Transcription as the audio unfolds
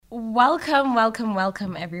Welcome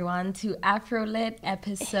everyone to Afrolit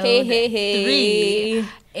episode 3.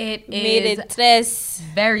 It made is it tres.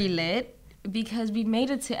 very lit because we made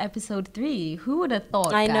it to episode 3. Who would have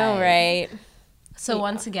thought, I know, guys? right? So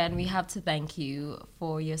once again, we have to thank you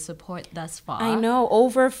for your support thus far. I know,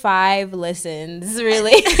 over 5 listens,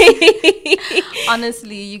 really.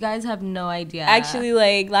 Honestly, you guys have no idea. Actually,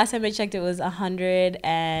 like, last time I checked, it was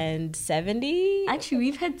 170. Actually,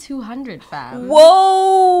 we've hit 200, fam.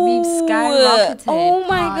 Whoa! We've skyrocketed Oh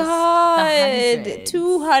my past god! the hundreds.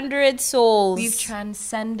 200 souls. We've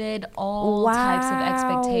transcended all types of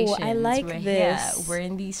expectations. I like We're this. Here. We're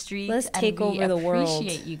in these streets. Let's and take over the world. We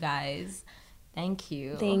appreciate you guys. Thank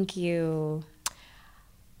you. Thank you.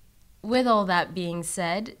 With all that being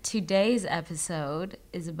said, today's episode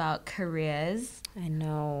is about careers. I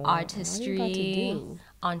know. Artistry, what are you about to do?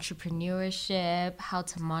 entrepreneurship, how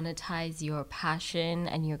to monetize your passion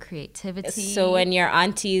and your creativity. So when your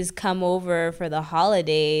aunties come over for the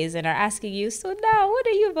holidays and are asking you, so now what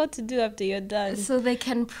are you about to do after you're done? So they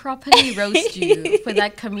can properly roast you for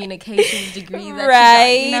that communications degree that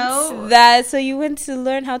right? you got. No? That so you went to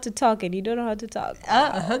learn how to talk and you don't know how to talk.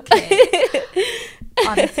 Oh, okay.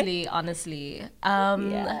 honestly.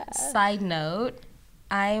 Yeah. Side note,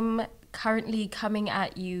 I'm currently coming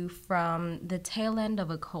at you from the tail end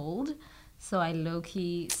of a cold, so I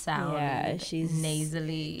low-key sound she's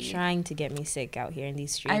nasally. Trying to get me sick out here in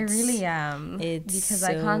these streets. I really am. It's because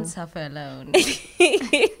I so- can't suffer alone.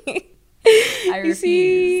 I refuse.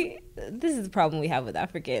 See, this is the problem we have with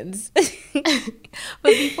Africans. But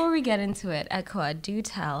before we get into it, Ekwa, do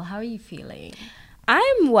tell, how are you feeling?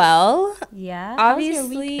 I'm well. Yeah? Obviously,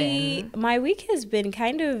 How's your week been? my week has been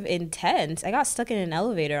kind of intense. I got stuck in an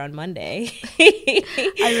elevator on Monday.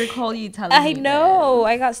 I recall you telling me I know.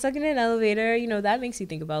 I got stuck in an elevator. You know, that makes you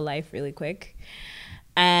think about life really quick.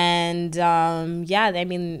 And I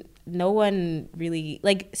mean, no one really,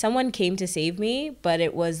 like, someone came to save me, but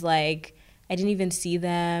it was like, I didn't even see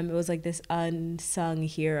them. It was like this unsung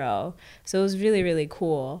hero. So it was really, really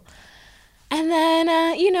cool. And then,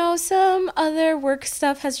 some other work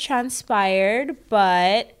stuff has transpired,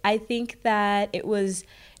 but I think that it was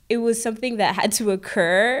something that had to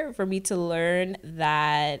occur for me to learn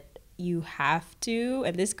that you have to,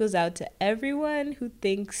 and this goes out to everyone who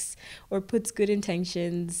thinks or puts good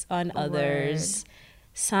intentions on others,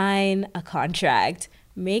 sign a contract.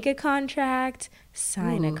 Make a contract,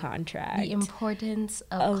 sign a contract. The importance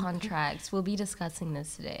of contracts. We'll be discussing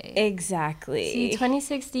this today. Exactly. See,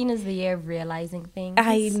 2016 is the year of realizing things.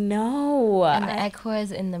 I know. And Ekwa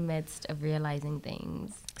is in the midst of realizing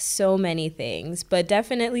things. So many things. But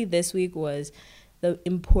definitely this week was the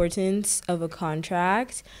importance of a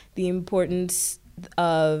contract, the importance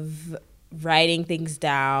of writing things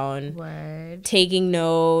down, taking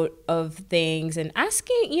note of things, and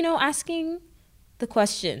asking the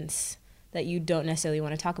questions that you don't necessarily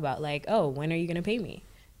want to talk about, like, oh, when are you gonna pay me?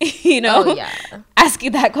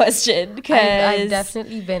 Asking that question, because I've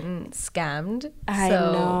definitely been scammed. I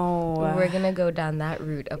know. We're gonna go down that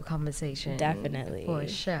route of conversation, definitely, for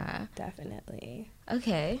sure. Definitely.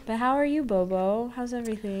 Okay, but how are you, Bobo? How's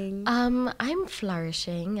everything? I'm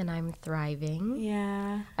flourishing and I'm thriving.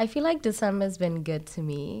 Yeah, I feel like December's been good to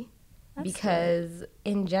me. That's because good.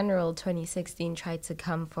 In general, 2016 tried to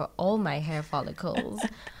come for all my hair follicles,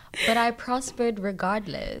 but I prospered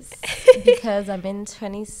regardless because I'm in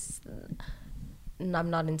 20. I'm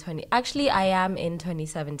not in 20. Actually, I am in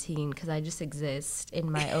 2017 because I just exist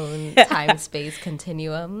in my own time-space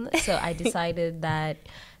continuum. So I decided that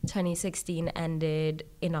 2016 ended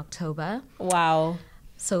in October. Wow.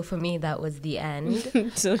 So for me, that was the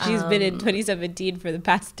end. So she's been in 2017 for the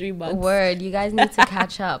past 3 months. Word, you guys need to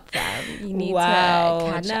catch up, fam. You need to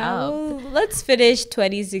catch up. Let's finish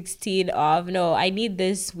 2016 off. No, I need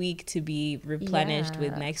this week to be replenished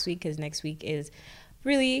with next week, because next week is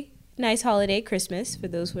really nice holiday, Christmas, for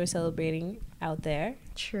those who are celebrating out there.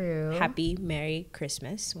 True. Happy, Merry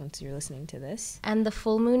Christmas once you're listening to this. And the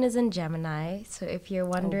full moon is in Gemini, so if you're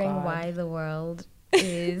wondering why the world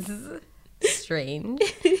is strange,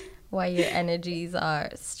 why your energies are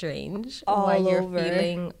strange, why you're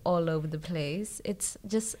feeling all over the place, it's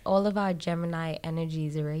just all of our Gemini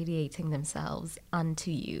energies irradiating themselves onto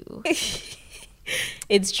you.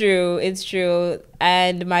 It's true,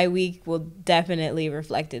 and my week will definitely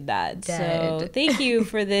reflected that. So thank you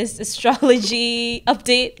for this astrology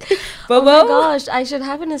update, Bobo. Oh my gosh, I should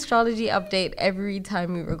have an astrology update every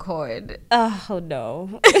time we record. Oh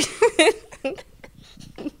no.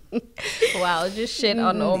 Wow, just shit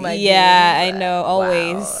on all my dreams. I know,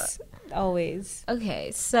 always.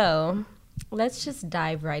 Okay, so let's just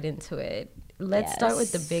dive right into it. let's start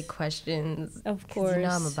with the Yes. big questions. Of 'Cause you know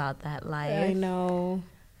I'm course. about that I life. know.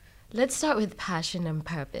 Let's start with passion and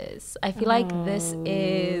purpose. I feel like this Oh.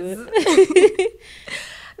 is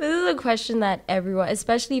this is a question that everyone,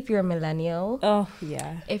 especially if you're a millennial, Oh,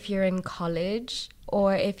 yeah. if you're in college,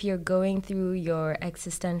 or if you're going through your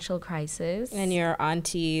existential crisis. And your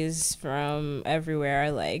aunties from everywhere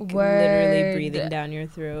are like Word. literally breathing down your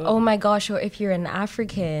throat. Oh my gosh, or if you're an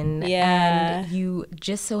African Yeah. and you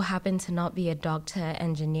just so happen to not be a doctor,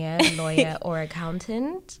 engineer, lawyer, or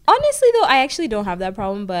accountant. Honestly, though, I actually don't have that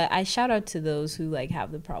problem, but I shout out to those who like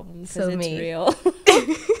have the problem because So it's me. real.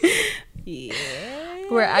 Yeah.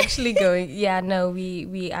 We're actually going, yeah, no,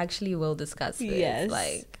 we actually will discuss this. Yes.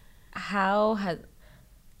 Like, how has,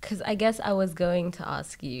 because I guess I was going to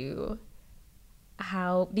ask you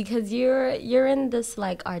how, because you're in this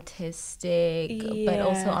like artistic but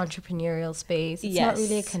also Yeah. entrepreneurial space. It's not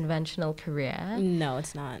really a Yes. conventional career, No,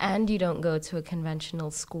 it's not. and you don't go to a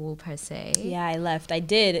conventional school per se. Yeah, I left. I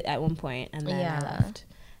did at one point, and then Yeah. I left.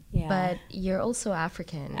 Yeah. But you're also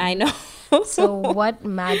African. I know. So what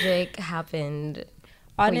magic happened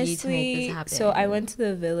for you to make Honestly, this happen? so I went to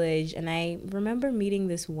the village, and I remember meeting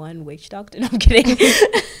this one witch doctor. No, I'm kidding.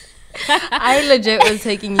 I legit was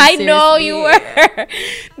taking you I seriously. know you were.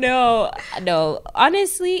 No.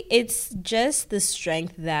 Honestly, it's just the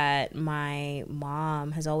strength that my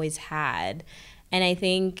mom has always had. And I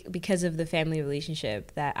think because of the family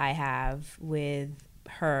relationship that I have with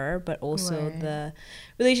her, but also Right. the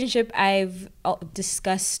relationship I've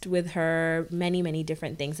discussed with her, many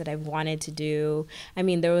different things that I've wanted to do. I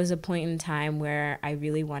mean, there was a point in time where I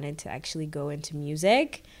really wanted to actually go into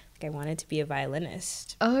music. Like, I wanted to be a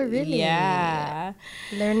violinist. Oh, really? Yeah.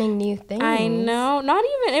 Learning new things. I know. Not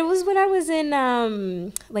even. It was when I was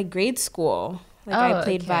in like grade school. Like I Oh,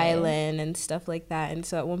 played okay. violin and stuff like that. And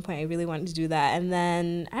so at one point I really wanted to do that. And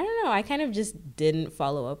then I don't know, I kind of just didn't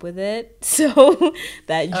follow up with it. So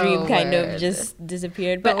that dream Oh, kind of word. just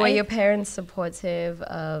disappeared. But were I- your parents supportive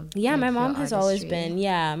of? yeah, like, my your mom has always artistry? been.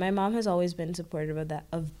 Yeah, my mom has always been supportive of that,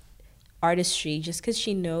 of artistry, just because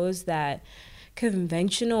she knows that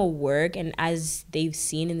conventional work, and as they've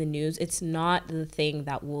seen in the news, it's not the thing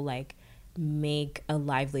that will like make a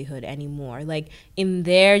livelihood anymore. Like in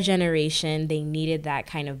their generation, they needed that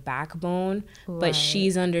kind of backbone, Right. but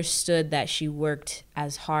she's understood that she worked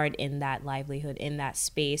as hard in that livelihood, in that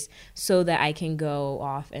space, so that I can go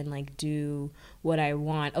off and like do what I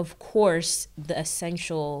want. Of course, the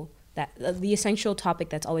essential topic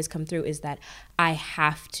that's always come through is that I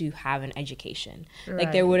have to have an education.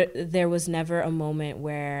 Like there was never a moment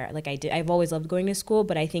where like I've always loved going to school,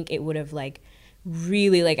 but I think it would have like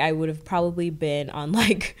really like I would have probably been on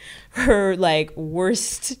like her like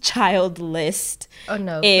worst child list. Oh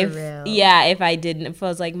no, if for real. if I didn't, if I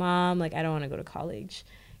was like, Mom, like I don't want to go to college,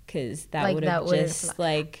 because that Like, would that have would've, just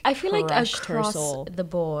like I feel like crushed her across soul. the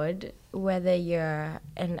board, whether you're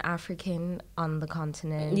an African on the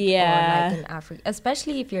continent, Yeah. or like an African,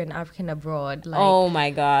 especially if you're an African abroad, like Oh my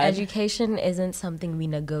god. education isn't something we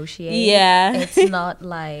negotiate. Yeah. It's not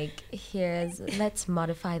like let's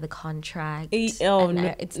modify the contract. It's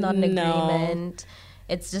not an no. agreement.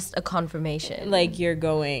 It's just a confirmation. Like you're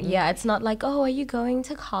going. Yeah, it's not like, oh, are you going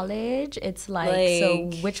to college? It's like, so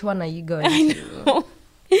Like- which one are you going I to? know.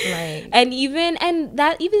 Like, And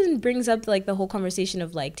that even brings up like the whole conversation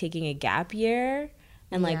of like taking a gap year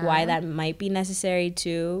and like why Yeah. that might be necessary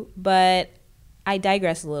too. But I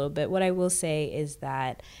digress a little bit. What I will say is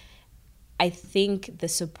that I think the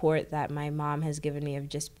support that my mom has given me of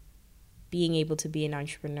just being able to be an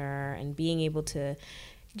entrepreneur and being able to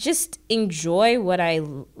just enjoy what I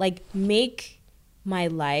like, make my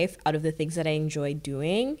life out of the things that I enjoy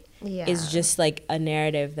doing yeah. is just like a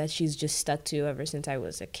narrative that she's just stuck to ever since I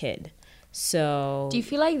was a kid. So Do you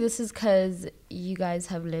feel like this is because you guys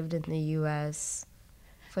have lived in the U.S.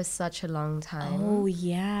 for such a long time? oh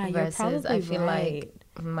yeah, you're versus probably I feel right.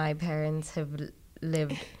 like my parents have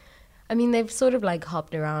lived. I mean, they've sort of like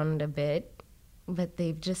hopped around a bit, but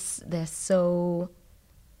they're so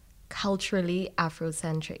culturally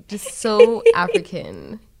Afrocentric, just so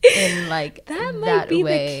African in like That might be the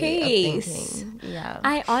way case. of thinking. Yeah.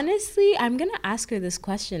 I'm gonna ask her this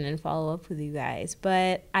question and follow up with you guys,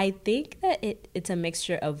 but I think that it's a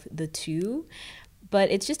mixture of the two, but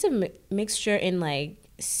it's just a mixture in like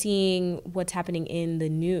seeing what's happening in the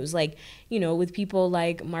news, like, you know, with people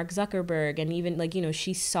like Mark Zuckerberg, and even like, you know,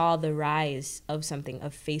 she saw the rise of something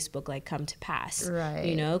of Facebook like come to pass, Right.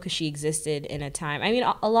 you know, because she existed in a time, I mean,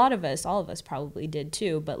 a lot of us, all of us probably did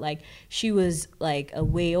too, but like she was like a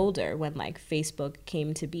way older when like Facebook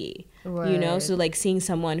came to be, you know, Word. so like seeing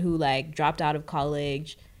someone who like dropped out of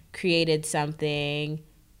college, created something,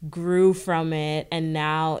 grew from it and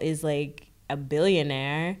now is like a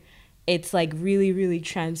billionaire, it's like really, really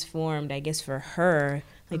transformed, I guess, for her,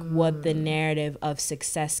 like what the narrative of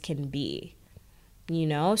success can be, you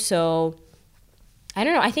know? So I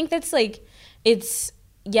don't know. I think that's like, it's,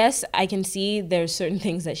 yes, I can see there's certain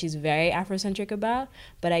things that she's very Afrocentric about,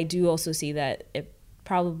 but I do also see that it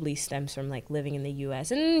probably stems from like living in the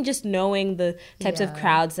US and just knowing the types of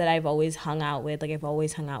crowds that I've always hung out with. Like I've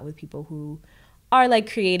always hung out with people who are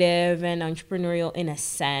like creative and entrepreneurial in a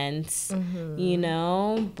sense, you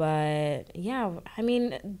know? But yeah, I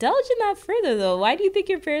mean, delve in that further though. Why do you think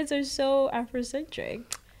your parents are so Afrocentric?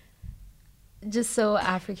 Just so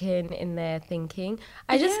African in their thinking.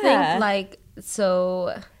 I just think like,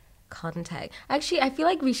 so context. Actually, I feel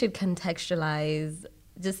like we should contextualize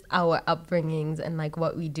just our upbringings and like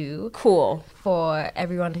what we do. Cool. For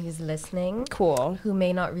everyone who's listening. Cool. Who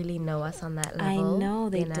may not really know us on that level. I know,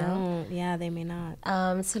 they don't. Yeah, they may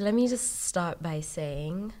not. So let me just start by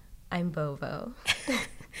saying I'm Bovo.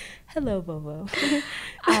 Hello, Bovo.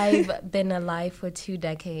 I've been alive for 2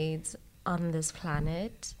 decades on this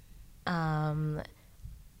planet. I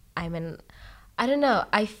don't know,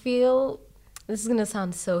 I feel, this is going to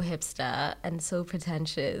sound so hipster and so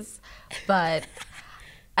pretentious, but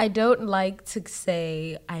I don't like to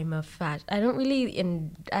say I'm a I don't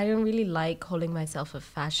really like calling myself a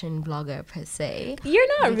fashion blogger per se.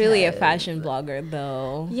 You're not really a fashion blogger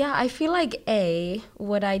though. Yeah, I feel like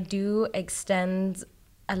what I do extends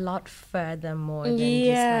a lot further more than just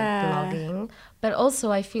like blogging. But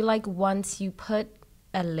also I feel like once you put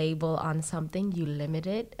a label on something, you limit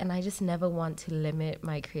it, and I just never want to limit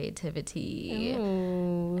my creativity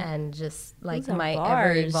and just like my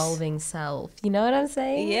ever-evolving self. You know what I'm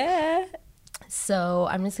saying? Yeah. So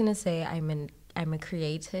I'm just gonna say I'm a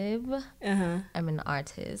creative. I'm an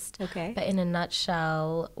artist. Okay. But in a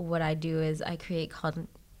nutshell, what I do is I create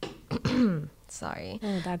Sorry.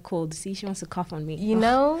 Oh, that cold. See, she wants to cough on me. You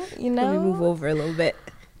know. Let me move over a little bit.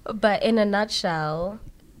 But in a nutshell,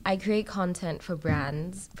 I create content for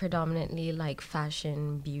brands, predominantly like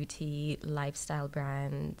fashion, beauty, lifestyle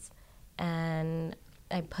brands, and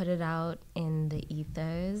I put it out in the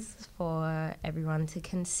ethers for everyone to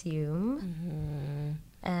consume.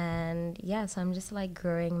 And so I'm just like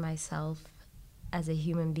growing myself as a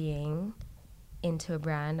human being into a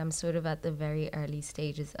brand. I'm sort of at the very early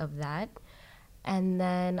stages of that. And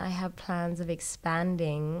then I have plans of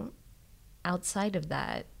expanding outside of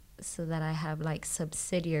that, so that I have like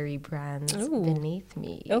subsidiary brands beneath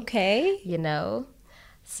me. Okay. You know?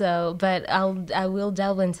 So, but I will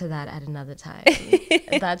delve into that at another time.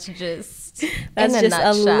 That's just a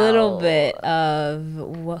nutshell. little bit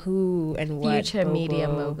of who and what. Future media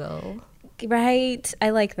mogul. Right.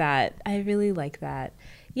 I like that. I really like that.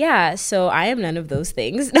 Yeah, so I am none of those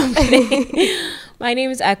things. No, I'm kidding. My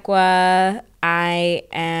name is Ekwa. I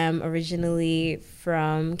am originally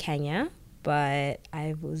from Kenya, but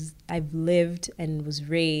I've lived and was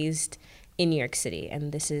raised in New York City,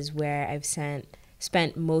 and this is where I've spent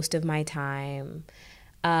most of my time.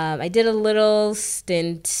 I did a little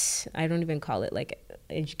stint, I don't even call it like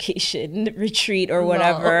education retreat or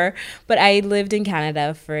whatever, but I lived in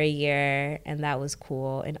Canada for a year, and that was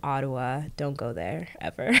cool, in Ottawa. Don't go there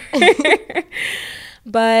ever.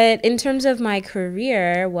 But in terms of my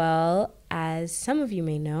career, well, as some of you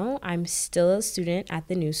may know, I'm still a student at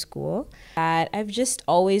the New School. I've just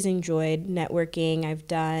always enjoyed networking. I've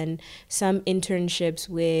done some internships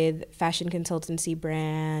with fashion consultancy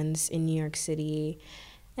brands in New York City.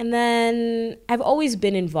 And then I've always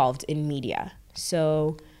been involved in media.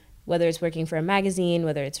 So whether it's working for a magazine,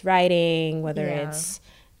 whether it's writing, whether it's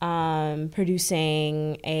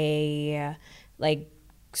producing a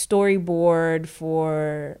storyboard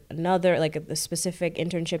for another, like a specific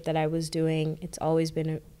internship that I was doing, it's always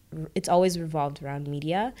revolved around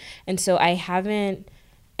media. And so I haven't,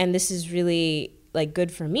 and this is really like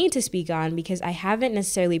good for me to speak on, because I haven't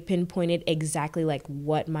necessarily pinpointed exactly like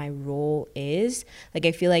what my role is. Like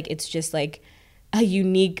I feel like it's just like a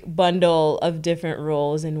unique bundle of different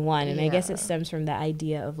roles in one. And I guess it stems from the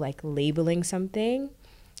idea of like labeling something,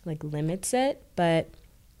 like limits it. But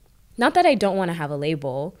not that I don't want to have a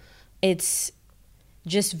label. It's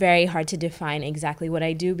just very hard to define exactly what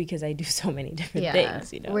I do, because I do so many different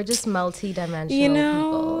things, you know. We're just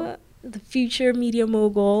multi-dimensional people. The future media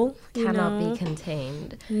mogul cannot be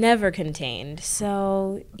contained. Never contained.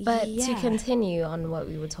 So, but to continue on what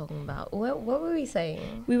we were talking about, what were we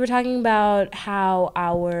saying? We were talking about how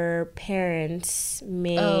our parents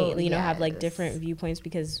may, have like different viewpoints,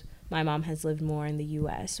 because my mom has lived more in the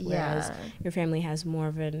U.S., whereas your family has more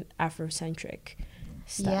of an Afrocentric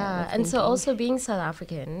style. Yeah, and so also being South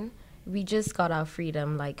African, We just got our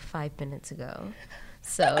freedom like 5 minutes ago.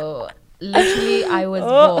 So literally, I was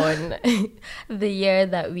born the year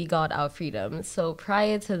that we got our freedom. So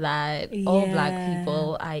prior to that, all Black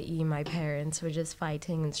people, i.e. my parents, were just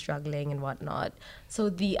fighting and struggling and whatnot. So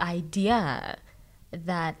the idea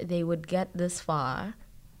that they would get this far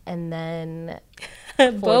and then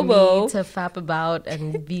for Bobo me to fap about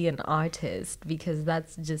and be an artist, because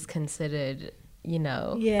that's just considered,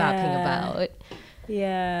 fapping about.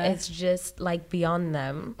 Yeah. It's just like beyond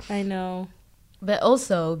them. I know. But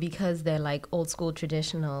also because they're like old school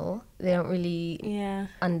traditional, they don't really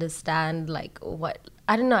understand like what,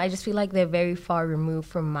 I don't know, I just feel like they're very far removed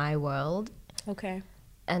from my world. Okay.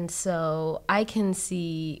 And so I can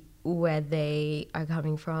see where they are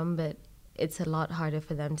coming from, but it's a lot harder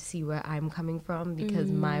for them to see where I'm coming from, because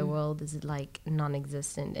my world is like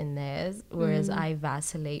non-existent in theirs, whereas I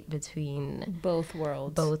vacillate between both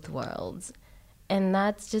worlds. And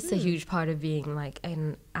that's just a huge part of being like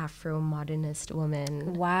an Afro-modernist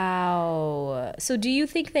woman. Wow. So do you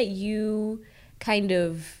think that you kind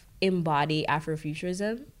of embody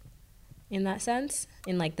Afrofuturism in that sense?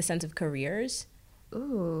 In like the sense of careers?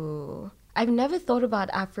 Ooh. I've never thought about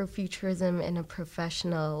Afrofuturism in a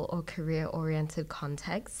professional or career-oriented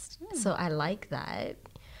context. So I like that.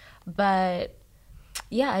 But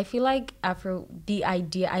yeah, I feel like I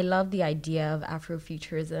love the idea of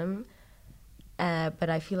Afrofuturism. But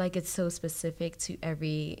I feel like it's so specific to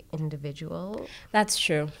every individual. That's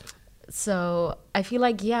true. So I feel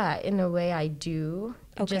like, yeah, in a way I do,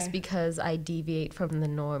 Okay. just because I deviate from the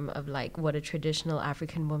norm of like what a traditional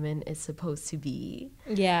African woman is supposed to be.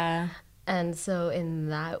 Yeah. And so in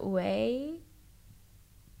that way,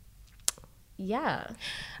 yeah.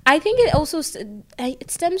 I think it also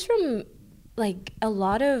it stems from like a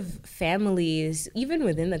lot of families, even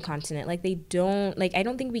within the continent, like they don't, like I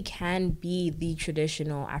don't think we can be the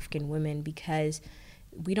traditional African women because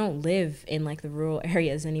we don't live in like the rural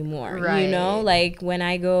areas anymore. Right. You know, like when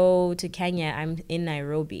I go to Kenya, I'm in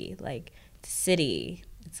Nairobi, like the city.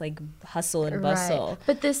 It's like hustle and bustle. Right.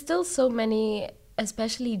 But there's still so many,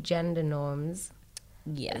 especially gender norms.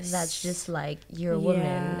 Yes. That's just like, you're a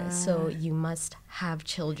woman, so you must have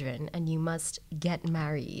children and you must get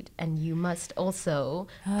married and you must also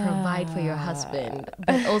provide for your husband,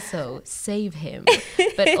 but also save him,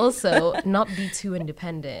 but also not be too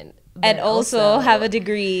independent. And also have a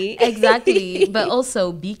degree. Exactly. But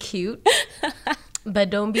also be cute. But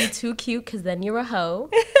don't be too cute because then you're a hoe.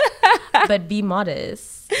 But be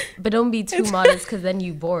modest. But don't be too modest because then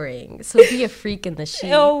you're boring. So be a freak in the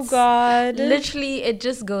sheets. Oh, God. Literally, it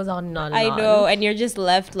just goes on and on and on. I know. And you're just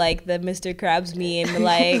left like the Mr. Krabs meme,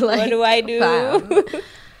 like what do I do? Fam.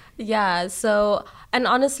 Yeah, so, and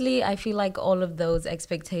honestly, I feel like all of those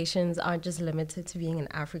expectations aren't just limited to being an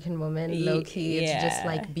African woman, low-key. It's just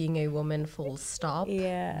like being a woman, full stop,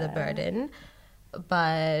 the burden.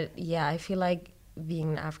 But yeah, I feel like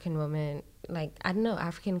being an African woman, like, I don't know,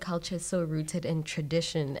 African culture is so rooted in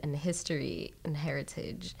tradition and history and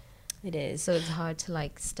heritage. It is. So it's hard to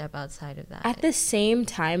like step outside of that. At the same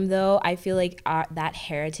time, though, I feel like that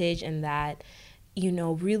heritage and that, you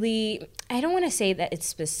know, really, I don't want to say that it's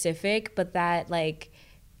specific, but that like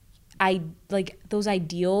those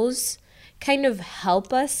ideals kind of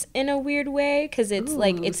help us in a weird way, because it's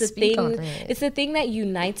like it's a thing. It's the thing that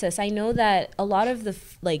unites us. I know that a lot of the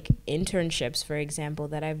like internships, for example,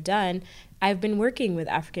 that I've done, I've been working with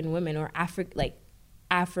African women or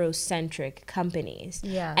Afrocentric companies.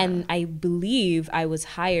 Yeah. And I believe I was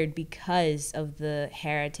hired because of the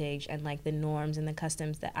heritage and like the norms and the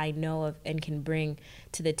customs that I know of and can bring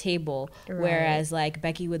to the table. Right. Whereas like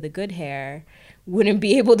Becky with the good hair wouldn't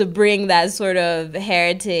be able to bring that sort of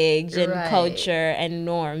heritage and culture and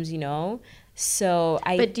norms, you know?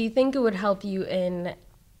 But do you think it would help you in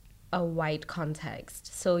a white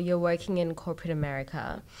context? So you're working in corporate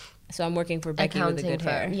America. So I'm working for Becky with the good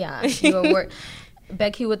hair. Yeah.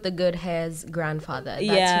 Becky with the good hair's grandfather.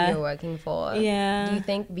 That's who you're working for. Yeah. Do you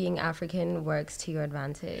think being African works to your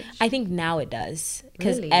advantage? I think now it does.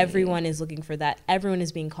 Because everyone is looking for that. Everyone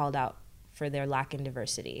is being called out for their lack in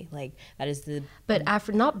diversity. Like, that is the... But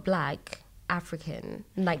not black, African.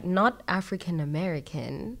 Like, not African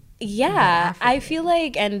American. Yeah. I feel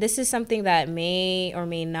like, and this is something that may or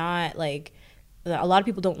may not, like, a lot of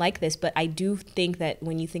people don't like this, but I do think that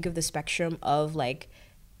when you think of the spectrum of, like,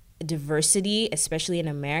 diversity, especially in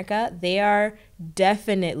America, they are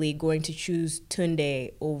definitely going to choose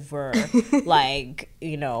Tunde over like,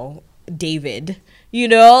 you know, David, you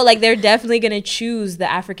know, like they're definitely going to choose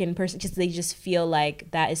the African person because they just feel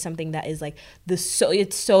like that is something that is like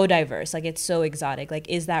it's so diverse, like it's so exotic. Like,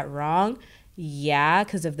 is that wrong? yeah,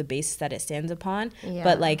 because of the basis that it stands upon. Yeah.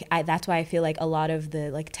 But like that's why I feel like a lot of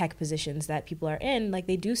the like tech positions that people are in, like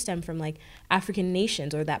they do stem from like African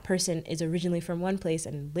nations, or that person is originally from one place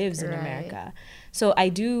and lives in America. So I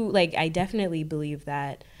definitely believe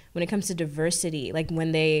that when it comes to diversity, like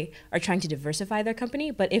when they are trying to diversify their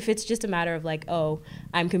company, but if it's just a matter of like, oh,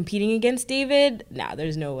 I'm competing against David,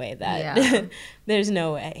 there's no way that there's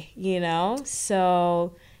no way, you know?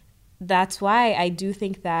 So that's why I do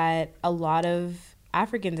think that a lot of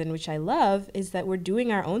Africans, in which I love, is that we're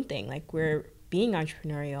doing our own thing. Like we're being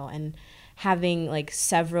entrepreneurial and having like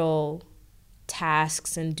several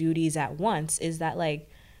tasks and duties at once. Is that like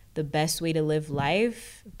the best way to live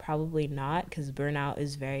life? Probably not, because burnout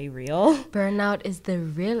is very real. Burnout is the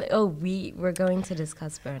real... Oh, we're going to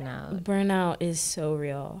discuss burnout. Burnout is so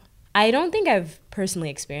real. I don't think I've personally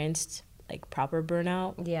experienced like proper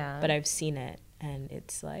burnout. Yeah. But I've seen it, and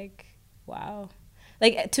it's like, wow.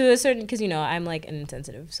 Like to a certain, because, you know, I'm like an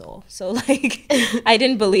insensitive soul. So like I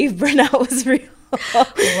didn't believe burnout was real.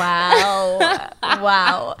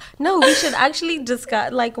 Wow. No, we should actually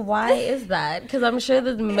discuss, like, why is that? Because I'm sure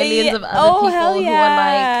there's millions of other people who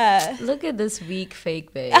are like, look at this weak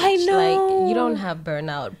fake bitch. I know. Like, you don't have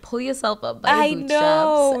burnout. Pull yourself up by your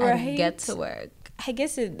bootstraps and get to work. I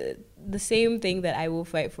guess the same thing that I will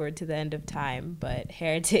fight for to the end of time, but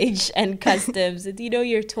heritage and customs. You know,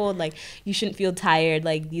 you're told like you shouldn't feel tired,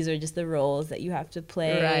 like these are just the roles that you have to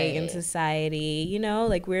play in society, you know,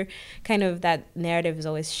 like we're kind of, that narrative is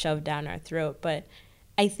always shoved down our throat. But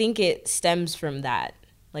I think it stems from that.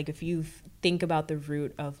 Like if you think about the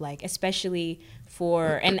root of like, especially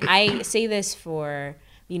for, and I say this for,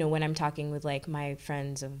 you know, when I'm talking with like my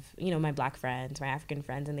friends of, you know, my Black friends, my African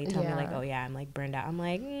friends, and they tell me like, oh yeah, I'm like burned out. I'm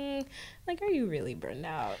like, like, are you really burned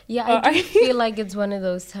out? Yeah, I do feel like it's one of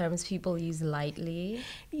those terms people use lightly.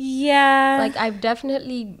 Yeah. Like I've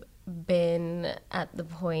definitely been at the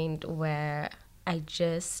point where I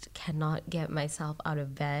just cannot get myself out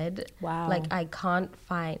of bed. Wow. Like I can't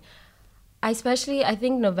find, I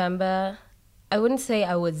think November, I wouldn't say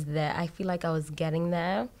I was there. I feel like I was getting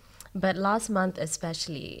there. But last month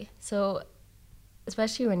especially, so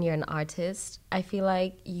especially when you're an artist, I feel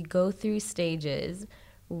like you go through stages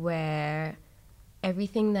where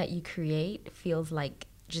everything that you create feels like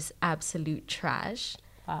just absolute trash.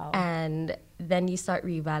 Wow. And then you start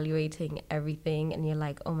reevaluating everything and you're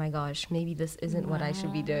like, oh my gosh, maybe this isn't what I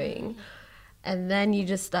should be doing. And then you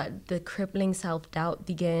just start, the crippling self-doubt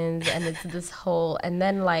begins, and it's this whole, and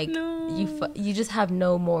then like you just have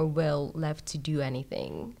no more will left to do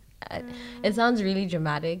anything. It sounds really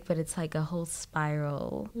dramatic, but it's like a whole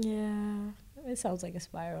spiral. Yeah, it sounds like a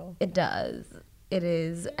spiral. It does. It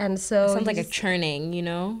is. And so... It sounds like a churning, you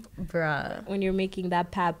know? Bruh. When you're making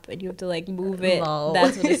that pap and you have to like move it, Lol.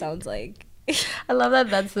 that's what it sounds like. I love that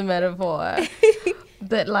that's the metaphor.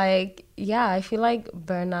 But like, yeah, I feel like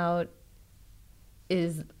burnout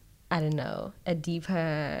is, I don't know, a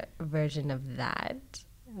deeper version of that.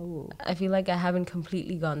 Ooh. I feel like I haven't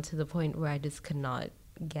completely gone to the point where I just cannot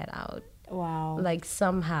get out. Wow. Like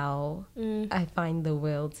somehow I find the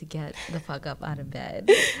will to get the fuck up out of bed.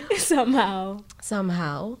 Somehow.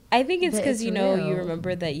 I think it's because, you know, you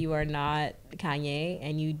remember that you are not Kanye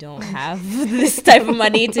and you don't have this type of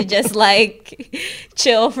money to just like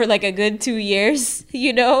chill for like a good 2 years,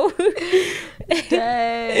 you know?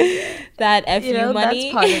 That FU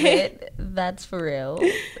money. That's part of it. That's for real.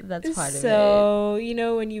 That's part of it. So, you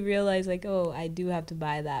know, when you realize like, oh, I do have to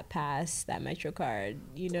buy that pass, that Metro card,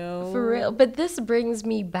 you know? For real. But this brings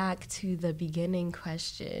me back to the beginning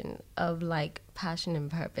question of like passion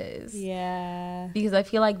and purpose. Yeah. Because I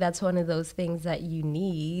feel like that's one of those things that you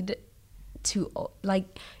need to,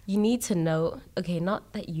 like, you need to know. Okay,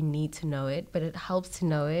 not that you need to know it, but it helps to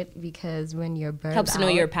know it, because when you're burned out. Helps to know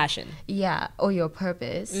your passion. Yeah, or your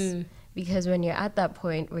purpose. Because when you're at that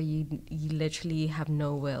point where you literally have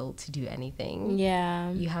no will to do anything.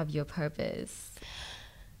 Yeah. You have your purpose.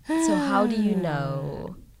 So how do you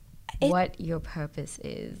know what your purpose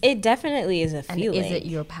is? It definitely is a feeling. And is it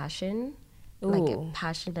your passion? Ooh. Like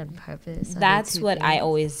passion and purpose. That's what things I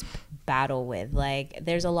always battle with. Like,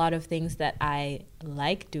 there's a lot of things that I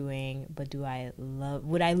like doing, but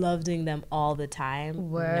would I love doing them all the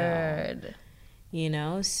time? Word. No. You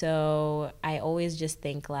know, so I always just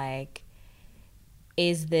think like,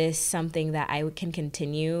 is this something that I can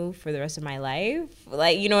continue for the rest of my life?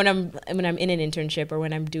 Like, you know, when I'm in an internship or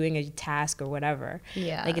when I'm doing a task or whatever.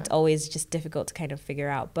 Yeah. Like, it's always just difficult to kind of figure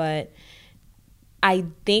out. But I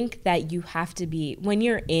think that you have to be, when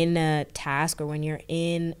you're in a task or when you're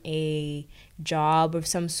in a job of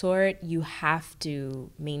some sort, you have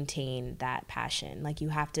to maintain that passion. Like you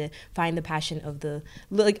have to find the passion of the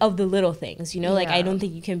little things, you know? Like I don't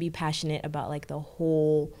think you can be passionate about like the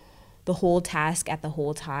whole task at the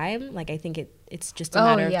whole time. Like I think it's just a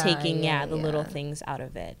matter of taking the little things out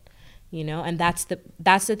of it. You know, and that's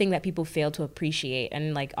the thing that people fail to appreciate.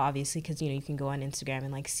 And like obviously, because you know, you can go on Instagram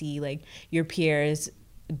and like see like your peers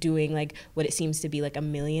doing like what it seems to be like a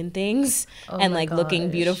million things and like looking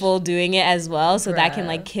beautiful doing it as well, so that can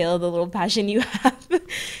like kill the little passion you have.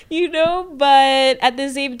 You know, but at the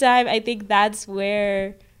same time I think that's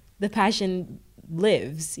where the passion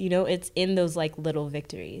lives, you know. It's in those like little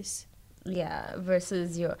victories. Yeah,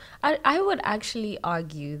 versus I would actually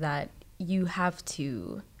argue that you have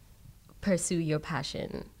to pursue your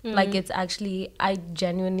passion. Like it's actually, I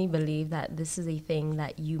genuinely believe that this is a thing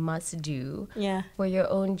that you must do for your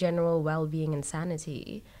own general well-being and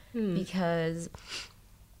sanity. Because,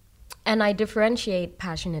 and I differentiate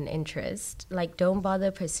passion and interest. Like don't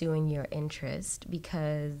bother pursuing your interest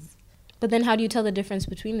because... But then how do you tell the difference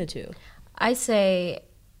between the two? I say,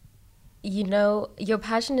 you know, your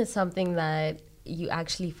passion is something that you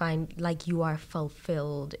actually find like you are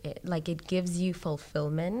fulfilled. Like it gives you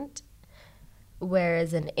fulfillment.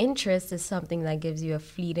 Whereas an interest is something that gives you a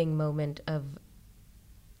fleeting moment of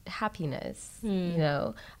happiness, you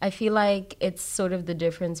know? I feel like it's sort of the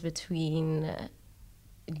difference between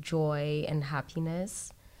joy and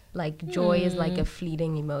happiness. Like joy is like a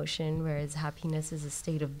fleeting emotion, whereas happiness is a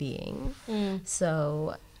state of being.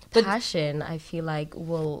 So passion, I feel like,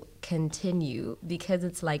 will continue because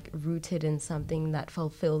it's like rooted in something that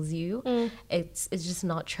fulfills you. It's just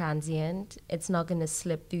not transient. It's not going to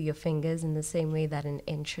slip through your fingers in the same way that an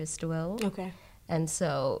interest will. Okay. And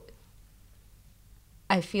so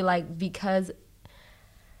I feel like because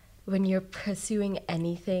when you're pursuing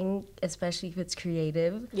anything, especially if it's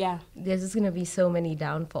creative, there's just going to be so many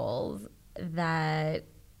downfalls that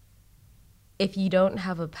if you don't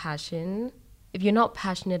have a passion, if you're not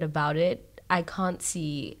passionate about it, I can't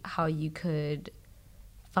see how you could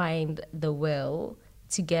find the will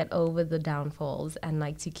to get over the downfalls and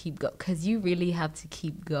like to keep going, because you really have to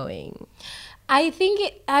keep going. I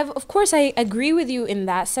think of course I agree with you in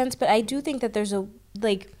that sense, but I do think that there's a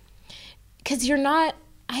like, because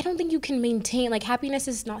I don't think you can maintain, like happiness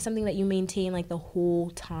is not something that you maintain like the whole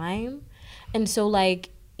time. And so like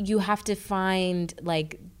you have to find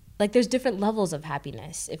like there's different levels of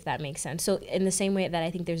happiness, if that makes sense. So in the same way that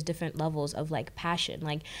I think there's different levels of like passion,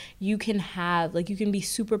 like you can be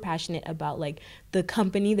super passionate about like the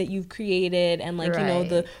company that you've created and like, you know,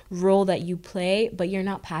 the role that you play, but you're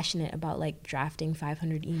not passionate about like drafting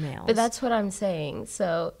 500 emails. But that's what I'm saying.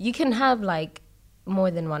 So you can have like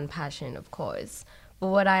more than one passion, of course. But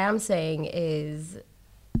what I am saying is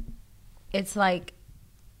it's like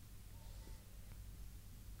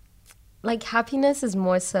happiness is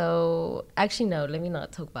more so, actually no, let me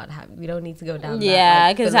not talk about happy. We don't need to go down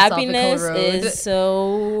that because happiness road. Is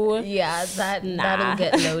so that'll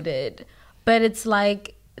get loaded. But it's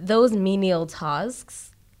like those menial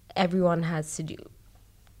tasks everyone has to do.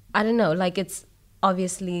 I don't know, like it's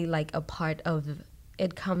obviously like a part of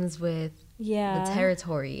it, comes with the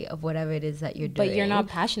territory of whatever it is that you're doing. But you're not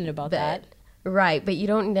passionate about that. Right, but you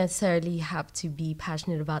don't necessarily have to be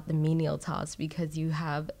passionate about the menial tasks because you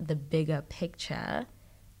have the bigger picture.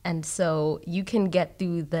 And so you can get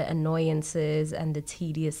through the annoyances and the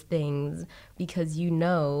tedious things because you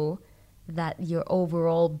know that your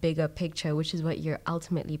overall bigger picture, which is what you're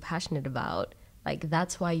ultimately passionate about, like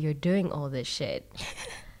that's why you're doing all this shit,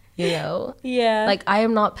 you know? Yeah. Like I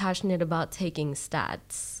am not passionate about taking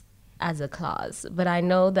stats as a class, but I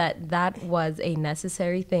know that was a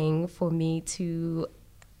necessary thing for me to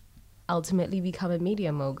ultimately become a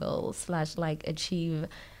media mogul / like achieve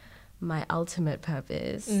my ultimate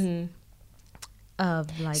purpose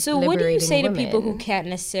of like so what do you say women. To people who can't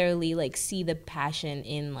necessarily like see the passion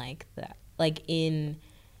in like that, like in,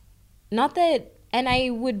 not that, and I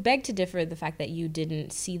would beg to differ the fact that you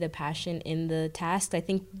didn't see the passion in the task. I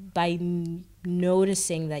think by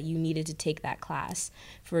noticing that you needed to take that class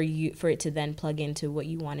for it to then plug into what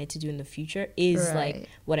you wanted to do in the future is like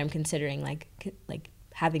what I'm considering like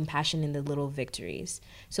having passion in the little victories.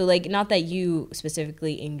 So like not that you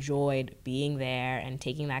specifically enjoyed being there and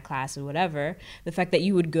taking that class or whatever, the fact that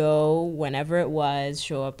you would go whenever it was,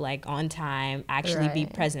 show up like on time, actually be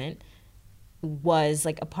present was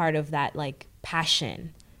like a part of that like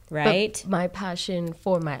passion, right? But my passion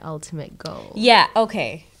for my ultimate goal. Yeah,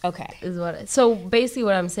 okay. Is what. So basically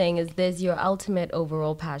what I'm saying is there's your ultimate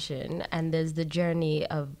overall passion and there's the journey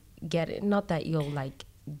of get it. Not that you'll like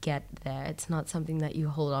get there. It's not something that you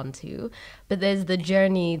hold on to, but there's the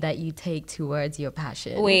journey that you take towards your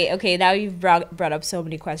passion. Wait, okay, now you've brought up so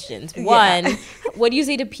many questions. One, what do you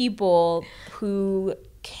say to people who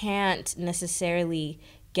can't necessarily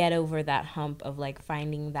get over that hump of like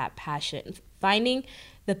finding the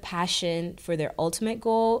passion for their ultimate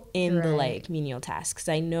goal in the like menial tasks?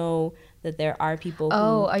 I know that there are people who...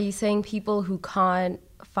 Oh, are you saying people who can't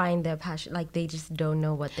find their passion, like they just don't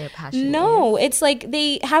know what their passion is? No, it's like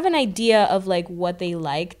they have an idea of like what they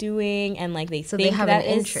like doing, and like they think they have that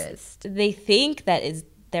an interest. They think that is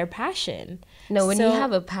their passion. No, when you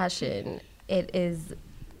have a passion,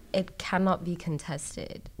 it cannot be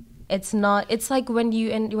contested. It's not. It's like when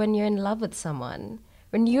you're in love with someone.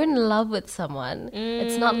 When you're in love with someone,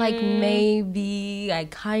 it's not like maybe I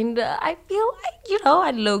feel like,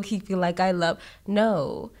 I low-key feel like I love.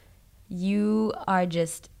 No, you are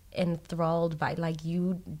just enthralled by, like,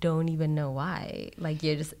 you don't even know why. Like,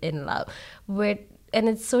 you're just in love. And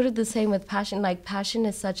it's sort of the same with passion. Like, passion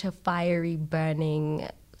is such a fiery, burning...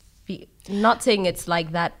 Not saying it's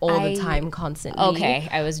like that all the time, constantly. Okay,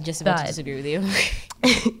 I was just about to disagree with you.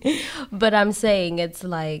 But I'm saying it's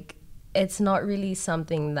like... It's not really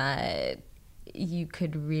something that you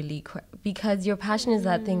could really... Because your passion is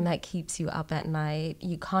that thing that keeps you up at night.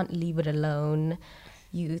 You can't leave it alone.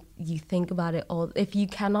 You think about it all. If you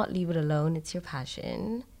cannot leave it alone, it's your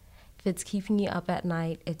passion. If it's keeping you up at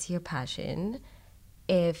night, it's your passion.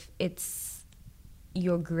 If it's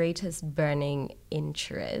your greatest burning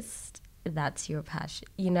interest, that's your passion.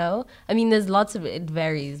 I mean, there's lots of... It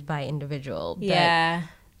varies by individual. Yeah. But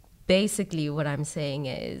basically, what I'm saying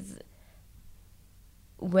is...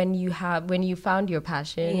 When you found your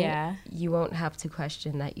passion, you won't have to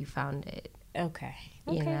question that you found it. Okay.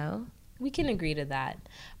 We can agree to that.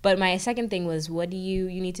 But my second thing was, what do you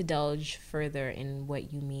need to delve further in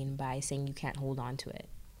what you mean by saying you can't hold on to it?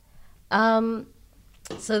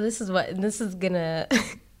 So this is gonna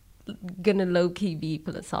low-key be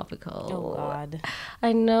philosophical. Oh God.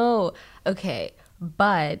 I know. Okay,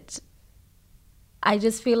 but I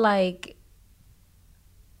just feel like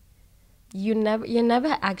you're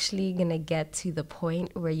never actually gonna get to the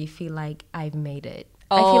point where you feel like I've made it.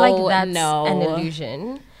 I feel like that's an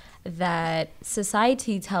illusion that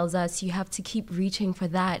society tells us you have to keep reaching for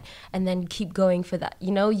that and then keep going for that.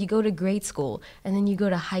 You go to grade school and then you go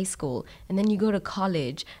to high school and then you go to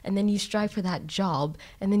college and then you strive for that job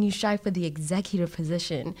and then you strive for the executive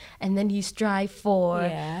position and then you strive for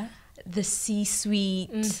the C-suite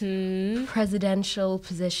presidential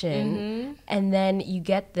position, and then you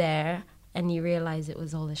get there and you realize it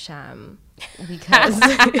was all a sham. Because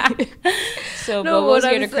so Bobo's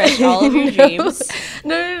here to crush all of your dreams.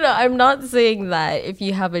 No. I'm not saying that if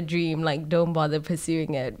you have a dream, like, don't bother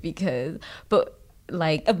pursuing it it's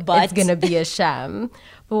gonna be a sham.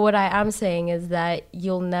 But what I am saying is that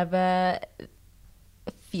you'll never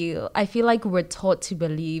I feel like we're taught to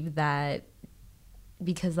believe that,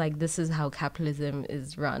 because like this is how capitalism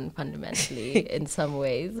is run fundamentally in some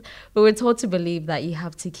ways, but we're taught to believe that you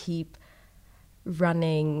have to keep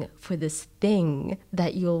running for this thing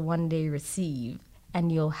that you'll one day receive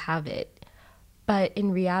and you'll have it. But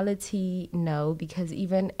in reality, no, because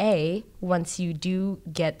even once you do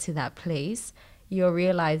get to that place, you'll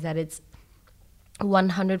realize that it's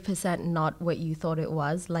 100% not what you thought it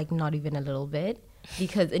was, like not even a little bit.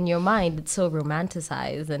 Because in your mind, it's so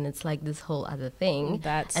romanticized and it's like this whole other thing.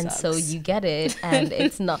 That sucks. And so you get it and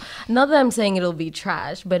it's not that I'm saying it'll be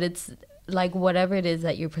trash, but it's like whatever it is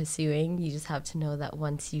that you're pursuing, you just have to know that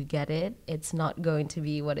once you get it, it's not going to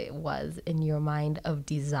be what it was in your mind of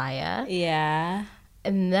desire. Yeah.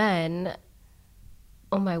 And then,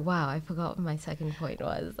 wow, I forgot what my second point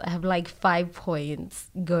was. I have like 5 points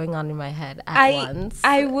going on in my head at once.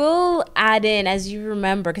 I will add in, as you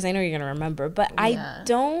remember, because I know you're going to remember, but I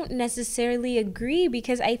don't necessarily agree,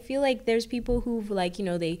 because I feel like there's people who've like,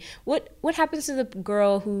 what happens to the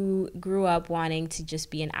girl who grew up wanting to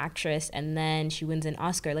just be an actress and then she wins an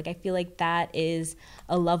Oscar? Like, I feel like that is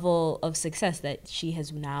a level of success that she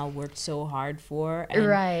has now worked so hard for and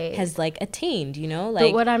has like attained, like,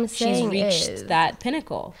 but what I'm saying she's reached that pinnacle.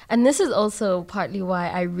 And this is also partly why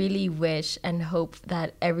I really wish and hope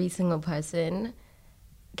that every single person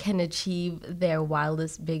can achieve their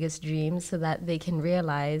wildest, biggest dreams, so that they can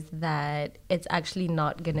realize that it's actually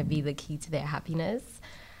not going to be the key to their happiness.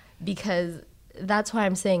 Because that's why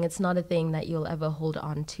I'm saying it's not a thing that you'll ever hold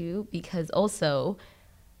on to, because also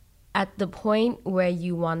at the point where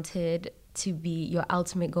you wanted your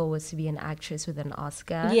ultimate goal was to be an actress with an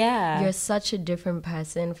Oscar. Yeah. You're such a different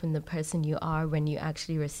person from the person you are when you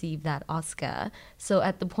actually receive that Oscar. So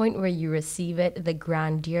at the point where you receive it, the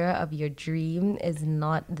grandeur of your dream is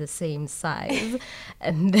not the same size.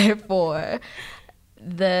 And therefore,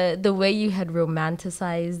 the way you had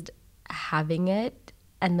romanticized having it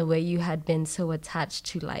and the way you had been so attached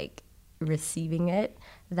to like receiving it,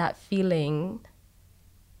 that feeling,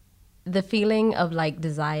 the feeling of like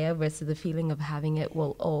desire versus the feeling of having it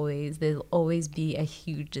there'll always be a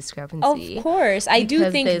huge discrepancy. Of course. I do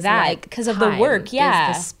think that because of the work. Yeah.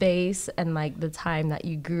 There's the space and like the time that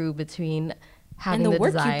you grew between having the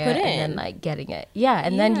work desire you put in. and then like getting it. Yeah.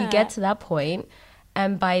 And then you get to that point,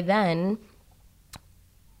 and by then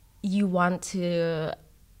you want to,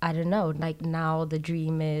 I don't know, like now the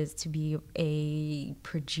dream is to be a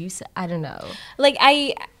producer. I don't know. Like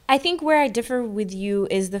I think where I differ with you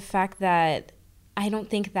is the fact that I don't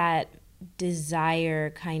think that desire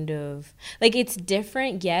kind of, like, it's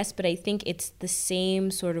different, yes, but I think it's the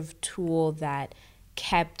same sort of tool that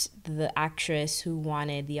kept the actress who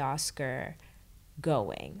wanted the Oscar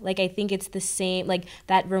going. Like, I think it's the same, like,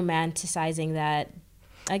 that romanticizing that,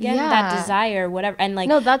 again, that desire, whatever. And, like,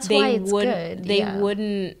 no, that's why it's good. They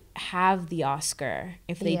wouldn't have the Oscar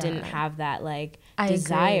if they didn't have that, like,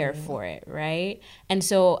 desire for it, right? And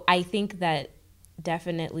so I think that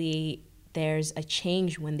definitely there's a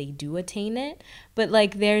change when they do attain it. But,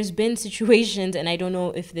 like, there's been situations, and I don't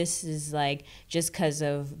know if this is, like, just because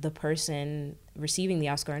of the person receiving the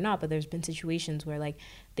Oscar or not, but there's been situations where, like,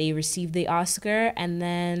 they received the Oscar and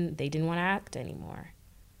then they didn't want to act anymore.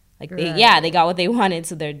 Like, they got what they wanted,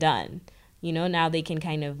 so they're done. You know, now they can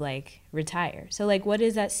kind of, like, retire. So, like, what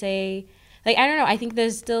does that say? Like, I don't know. I think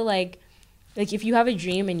there's still, like, if you have a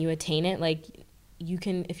dream and you attain it, like, you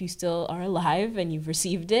can, if you still are alive and you've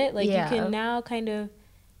received it, like, you can now kind of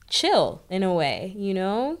chill in a way, you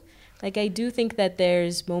know? Like, I do think that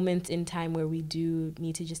there's moments in time where we do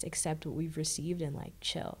need to just accept what we've received and, like,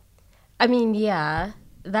 chill. I mean, yeah,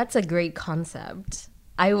 that's a great concept.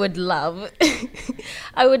 I would love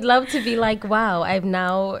to be like, wow, I've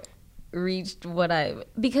now reached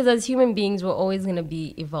because as human beings, we're always going to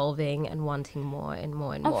be evolving and wanting more and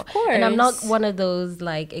more and more. Of course. And I'm not one of those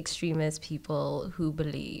like extremist people who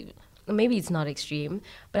believe, maybe it's not extreme,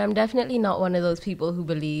 but I'm definitely not one of those people who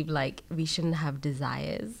believe like we shouldn't have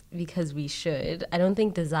desires, because we should. I don't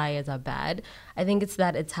think desires are bad. I think it's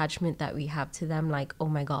that attachment that we have to them, like, oh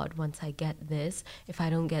my God, once I get this, if I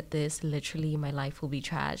don't get this, literally my life will be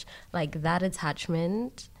trash. Like, that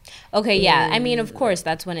attachment. Okay, yeah. I mean, of course,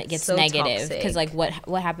 that's when it gets so negative, because, toxic. like,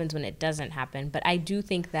 what happens when it doesn't happen? But I do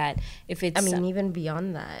think that if it's, I mean, even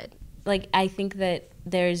beyond that, like, I think that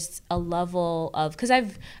there's a level of, because I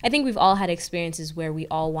think we've all had experiences where we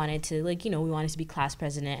all wanted to, like, you know, we wanted to be class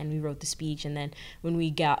president and we wrote the speech, and then when we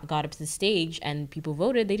got up to the stage and people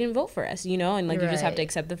voted, they didn't vote for us, you know, and, like, you just have to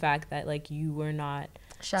accept the fact that, like, you were not.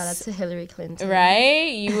 Shout out to Hillary Clinton.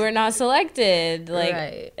 Right? You were not selected.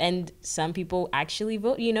 Like, and some people actually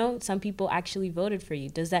vote, you know, some people actually voted for you.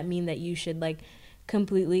 Does that mean that you should, like,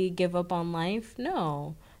 completely give up on life?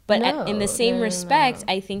 No. But in the same respect,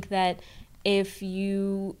 I think that if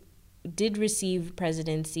you did receive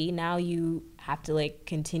presidency, now you have to, like,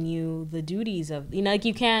 continue the duties of, you know, like,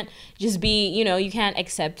 you can't just be, you know, you can't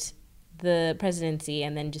accept the presidency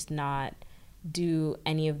and then just not do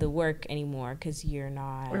any of the work anymore because you're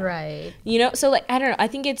not, right, you know. So, like, I don't know, I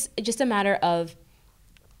think it's just a matter of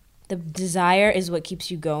the desire is what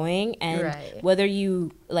keeps you going, and whether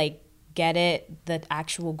you, like, get it, the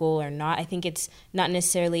actual goal or not. I think it's not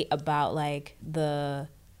necessarily about, like, the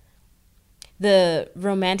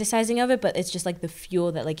romanticizing of it, but it's just, like, the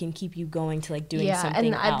fuel that, like, can keep you going to, like, doing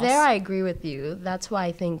something else. And there I agree with you. That's why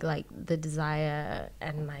I think, like, the desire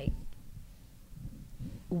and, like,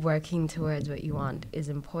 working towards what you want is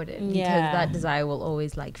important, because that desire will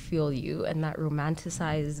always, like, fuel you, and that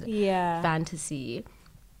romanticized fantasy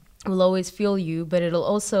will always fuel you, but it'll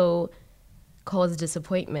also cause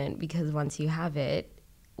disappointment, because once you have it,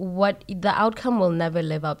 the outcome will never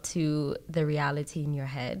live up to the reality in your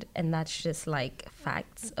head, and that's just, like,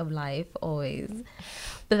 facts of life always.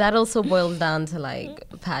 But that also boils down to, like,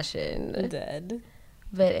 passion. Dead.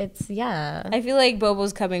 But it's, I feel like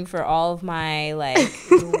Bobo's coming for all of my, like,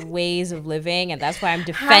 ways of living, and that's why I'm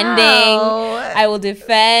defending. I will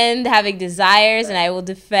defend having desires, and I will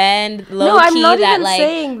defend low-key no, I'm not that, even like,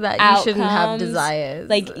 saying that outcomes, you shouldn't have desires.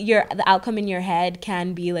 Like, the outcome in your head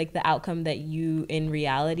can be, like, the outcome that you, in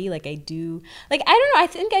reality, like, I do. Like, I don't know,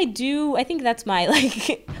 I think that's my,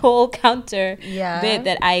 like, whole counter bit,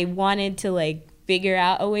 that I wanted to, like, figure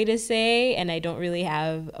out a way to say, and I don't really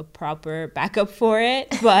have a proper backup for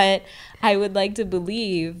it, but I would like to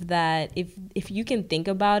believe that if you can think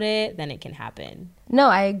about it, then it can happen. No,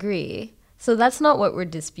 I agree. So that's not what we're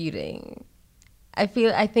disputing. I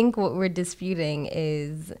think what we're disputing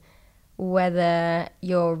is whether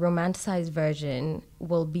your romanticized version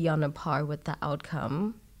will be on a par with the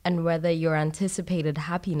outcome, and whether your anticipated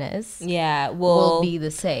happiness will be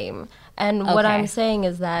the same. And what I'm saying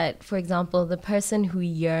is that, for example, the person who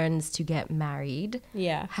yearns to get married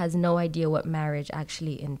has no idea what marriage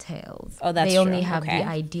actually entails. Oh, that's They true. only have the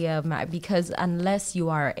idea of marriage, because unless you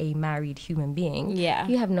are a married human being,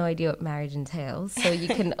 you have no idea what marriage entails. So you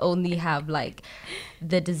can only have like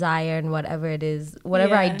the desire and whatever it is,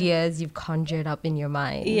 whatever ideas you've conjured up in your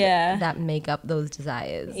mind that make up those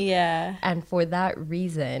desires. And for that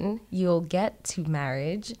reason, you'll get to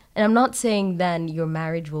marriage. And I'm not saying then your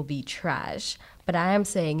marriage will be trash, but I am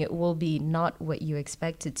saying it will be not what you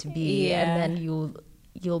expect it to be. And then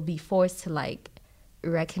you'll be forced to like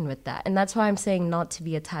reckon with that. And that's why I'm saying not to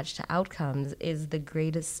be attached to outcomes is the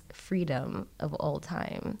greatest freedom of all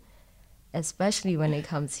time, especially when it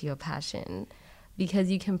comes to your passion, because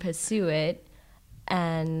you can pursue it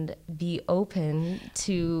and be open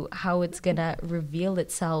to how it's gonna reveal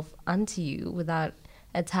itself unto you without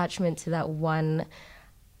attachment to that one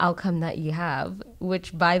outcome that you have,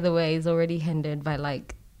 which by the way is already hindered by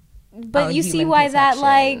like but you see why that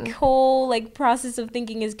like whole like process of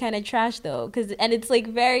thinking is kind of trash though, because and it's like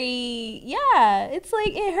very it's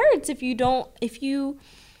like it hurts if you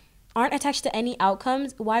aren't attached to any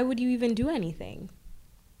outcomes. Why would you even do anything?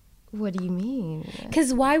 What do you mean?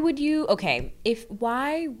 Because why would you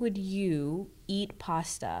eat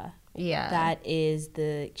pasta that is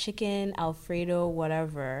the chicken Alfredo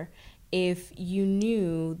whatever if you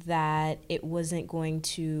knew that it wasn't going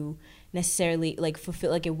to necessarily like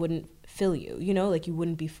fulfill, like it wouldn't fill you, you know, like you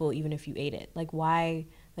wouldn't be full even if you ate it? Like why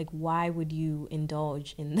would you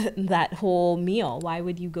indulge in that whole meal? Why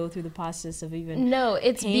would you go through the process of even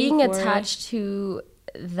it's being attached to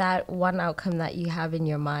that one outcome that you have in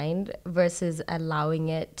your mind versus allowing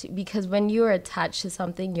it to, because when you're attached to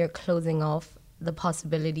something, you're closing off the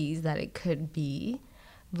possibilities that it could be,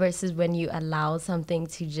 versus when you allow something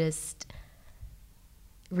to just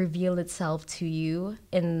reveal itself to you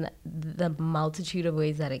in the multitude of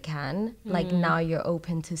ways that it can. Like now you're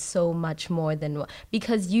open to so much more than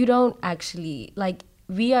because you don't actually, like,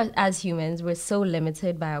 we are, as humans, we're so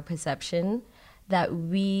limited by our perception that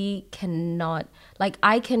we cannot, like,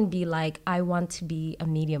 I can be like, I want to be a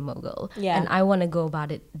media mogul and I want to go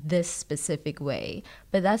about it this specific way,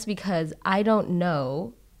 but that's because I don't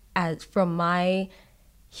know, as from my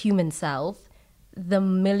human self, the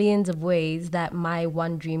millions of ways that my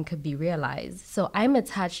one dream could be realized. So I'm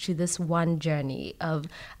attached to this one journey of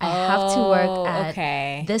I have to work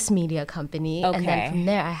at this media company, and then from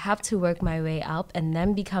there I have to work my way up and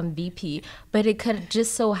then become VP. But it could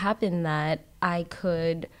just so happen that I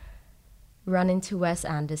could run into Wes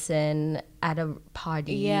Anderson at a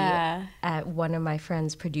party at one of my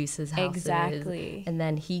friend's producers' houses. And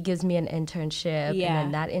then he gives me an internship, and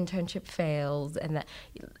then that internship fails, and that...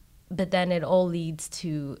 But then it all leads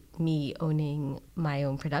to me owning my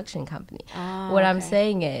own production company. What I'm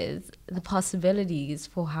saying is the possibilities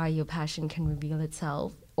for how your passion can reveal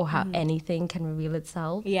itself, or how anything can reveal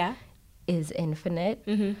itself, is infinite.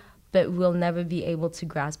 But we'll never be able to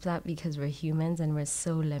grasp that because we're humans and we're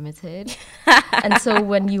so limited. And so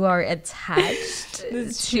when you are attached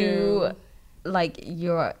to like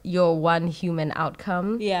your one human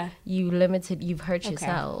outcome, you've hurt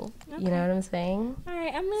yourself. You know what I'm saying? All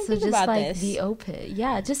right, I'm gonna think about this. Be open.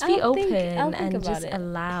 Just be open and just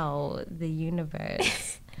allow the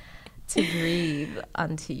universe to breathe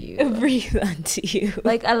unto you.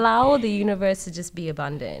 Like, allow the universe to just be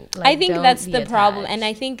abundant. Like, I think that's the problem, and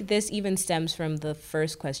I think this even stems from the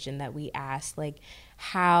first question that we asked, like,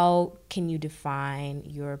 how can you define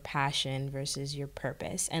your passion versus your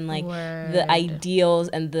purpose, and like the ideals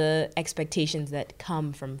and the expectations that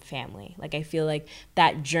come from family. Like, I feel like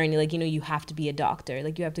that journey, like, you know, you have to be a doctor,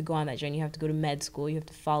 like you have to go on that journey, you have to go to med school, you have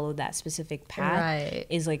to follow that specific path,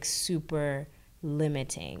 is like super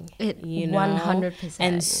limiting. You know? 100%.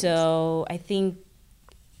 And so I think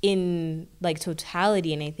in like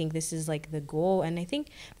totality, and I think this is like the goal, and I think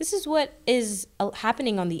this is what is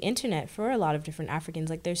happening on the internet for a lot of different Africans.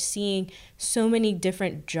 Like, they're seeing so many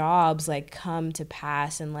different jobs like come to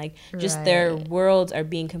pass, and like just their worlds are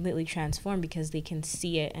being completely transformed because they can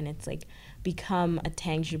see it, and it's like become a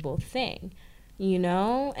tangible thing, you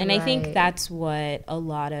know? And I think that's what a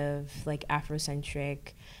lot of like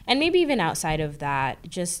Afrocentric, and maybe even outside of that,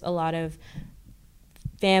 just a lot of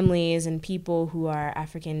families and people who are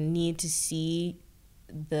African need to see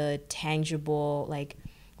the tangible, like,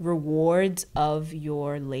 rewards of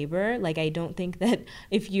your labor. Like, I don't think that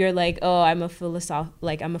if you're like, oh, I'm a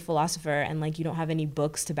philosopher, and like you don't have any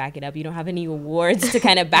books to back it up, you don't have any awards to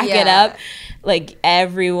kind of back it up, like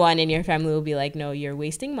everyone in your family will be like, no, you're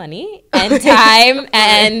wasting money and time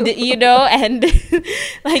and and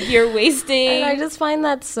like you're wasting. And I just find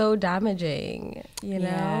that so damaging,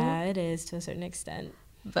 Yeah, it is to a certain extent.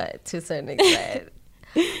 But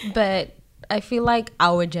but I feel like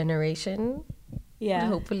our generation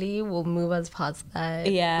hopefully will move us past that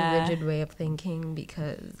rigid way of thinking,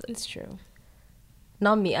 because it's true.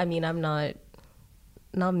 Not me. I mean, I'm not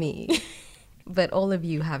me, but all of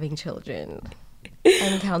you having children,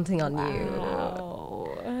 I'm counting on you.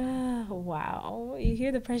 Wow. You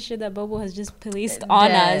hear the pressure that Bobo has just placed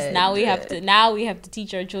on us. Now we have to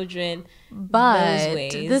teach our children those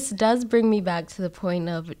ways. This does bring me back to the point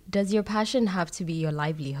of, does your passion have to be your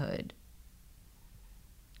livelihood?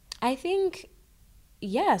 I think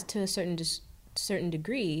yes, to a certain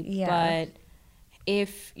degree, but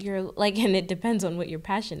if you're like, and it depends on what your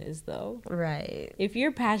passion is, though. Right. If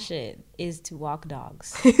your passion is to walk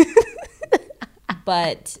dogs,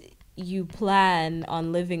 but you plan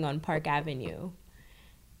on living on Park Avenue,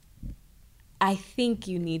 I think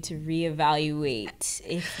you need to reevaluate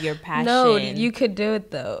if your passion. No, you could do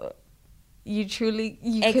it though. You truly.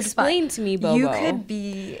 Explain to me, Bobo. You could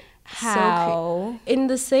be. How? In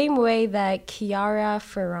the same way that Chiara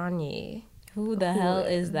Ferragni. Who the hell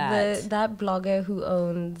is that? That blogger who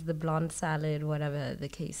owns the Blonde Salad, whatever the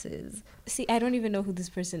case is. See, I don't even know who this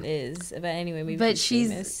person is. But anyway, maybe but she's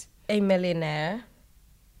famous. A millionaire.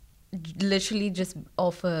 Literally just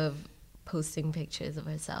off of posting pictures of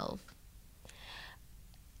herself.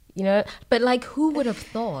 But like, who would have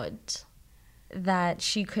thought that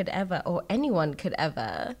she could ever, or anyone could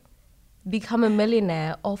ever, become a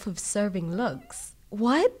millionaire off of serving looks?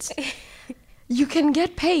 What? You can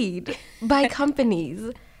get paid by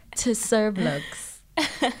companies to serve looks.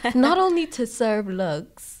 Not only to serve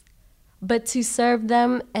looks, but to serve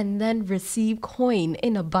them and then receive coin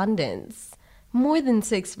in abundance. More than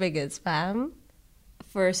 6 figures, fam.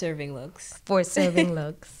 For serving looks. For serving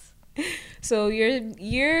looks. So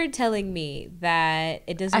you're telling me that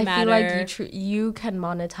it doesn't matter. I feel like you can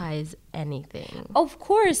monetize anything. Of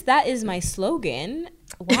course, that is my slogan.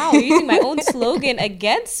 Wow, you're using my own slogan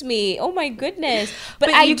against me. Oh my goodness.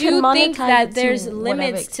 But I do think that there's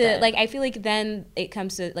limits to, like, I feel like then it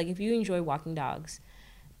comes to, like, if you enjoy walking dogs,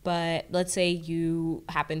 but let's say you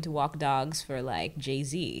happen to walk dogs for like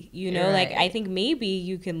Jay-Z, right. Like, I think maybe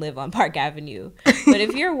you can live on Park Avenue. But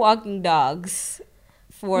if you're walking dogs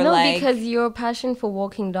for because your passion for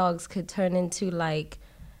walking dogs could turn into like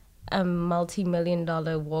a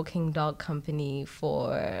multi-million-dollar walking dog company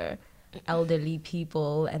for elderly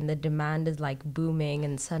people, and the demand is like booming,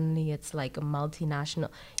 and suddenly it's like a multinational,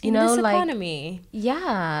 in this economy.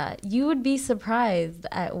 Yeah, you would be surprised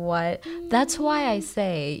at what. That's why I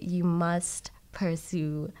say you must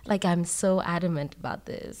pursue. Like, I'm so adamant about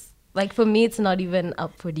this. Like, for me, it's not even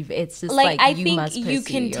up for debate. It's just like I you think must pursue you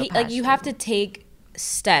can your take, passion. like, you have to take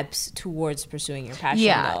steps towards pursuing your passion.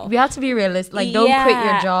 Yeah, you have to be realistic. Like, don't quit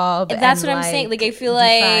your job. That's what I'm saying. Like, I feel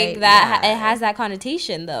like that it has that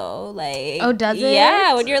connotation, though. Like, oh, does it?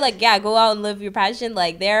 Yeah, when you're like, go out and live your passion.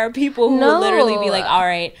 Like, there are people who will literally be like, all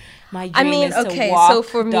right, my dream is to walk so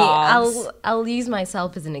for dogs. me, I'll use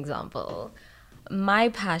myself as an example. My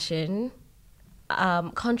passion,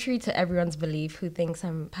 contrary to everyone's belief who thinks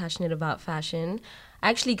I'm passionate about fashion, I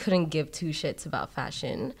actually couldn't give 2 shits about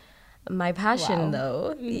fashion. My passion,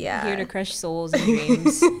 though, here to crush souls and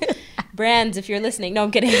dreams. Brands, if you're listening. No, I'm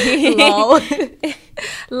kidding.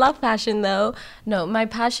 Love fashion, though. No, my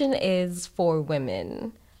passion is for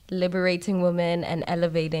women, liberating women and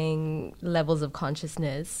elevating levels of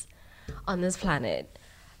consciousness on this planet.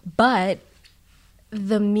 But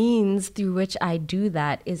the means through which I do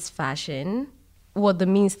that is fashion. Well, the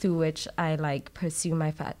means through which I like pursue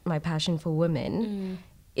my passion for women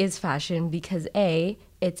is fashion, because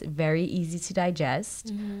it's very easy to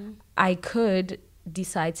digest. I could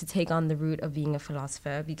decide to take on the route of being a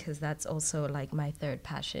philosopher, because that's also like my third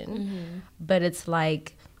passion. But it's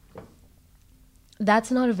like, that's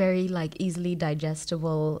not a very like easily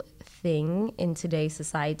digestible thing in today's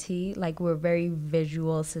society. Like, we're a very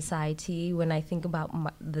visual society. When I think about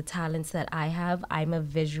the talents that I have, I'm a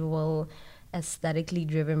visual, aesthetically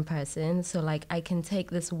driven person. So like, I can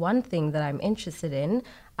take this one thing that I'm interested in,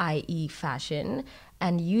 i.e. fashion,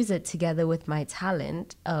 and use it together with my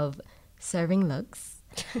talent of serving looks,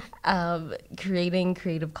 creating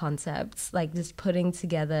creative concepts, like just putting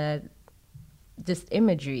together just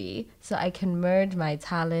imagery, so I can merge my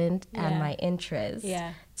talent and my interest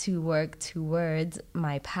to work towards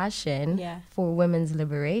my passion for women's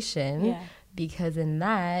liberation. Because in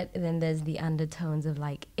that, then there's the undertones of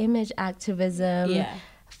like image activism,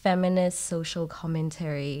 feminist social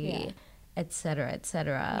commentary, etc.,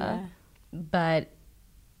 etc. But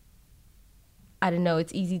I don't know,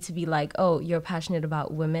 it's easy to be like, oh, you're passionate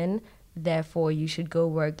about women, therefore you should go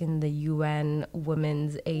work in the UN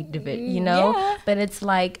Women's Aid Division, you know? But it's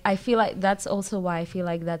like, I feel like that's also why I feel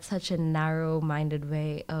like that's such a narrow-minded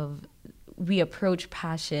way of, we approach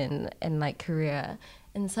passion and like career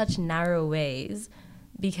in such narrow ways.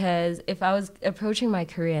 Because if I was approaching my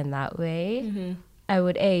career in that way, I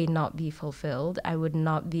would not be fulfilled. I would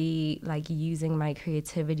not be like using my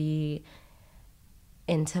creativity,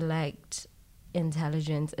 intellect,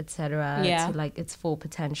 intelligence, etc. to like its full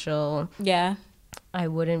potential. I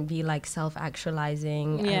wouldn't be like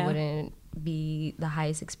self-actualizing. I wouldn't be the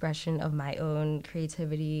highest expression of my own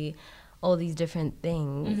creativity, all these different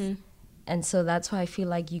things. And so that's why I feel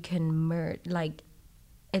like you can merge, like,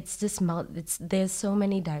 it's just there's so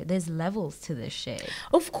many there's levels to this shit.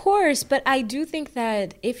 Of course, but I do think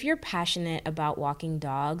that if you're passionate about walking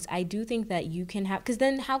dogs, I do think that you can have, because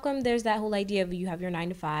then how come there's that whole idea of you have your 9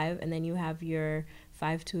 to 5 and then you have your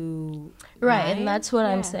 5 to 9? And that's what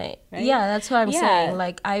I'm saying. Right? That's what I'm saying.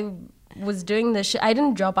 Like, I was doing this shit. I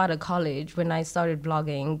didn't drop out of college when I started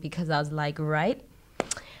blogging because I was like, right,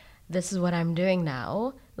 this is what I'm doing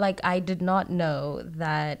now. Like, I did not know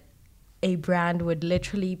that a brand would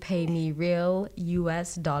literally pay me real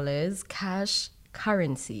US dollars, cash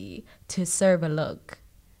currency, to serve a look.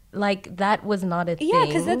 Like, that was not a thing. Yeah,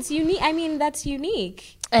 because that's unique. I mean, that's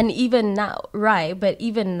unique. And even now, right, but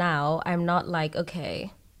even now, I'm not like,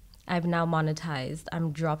 okay, I've now monetized.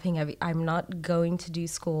 I'm dropping I'm not going to do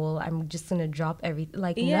school. I'm just going to drop everything.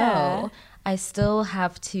 Like, no, I still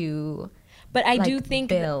have to... But I do think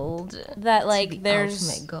build that like there's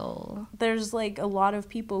ultimate goal. There's like a lot of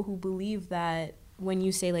people who believe that when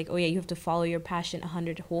you say like, oh yeah, you have to follow your passion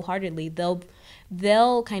wholeheartedly,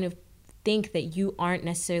 they'll kind of think that you aren't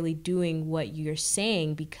necessarily doing what you're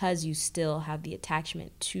saying because you still have the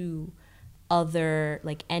attachment to other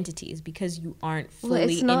like entities, because you aren't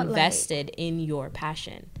fully invested in your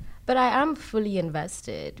passion. But I am fully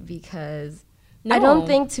invested because... No. I don't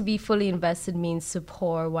think to be fully invested means to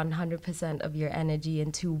pour 100% of your energy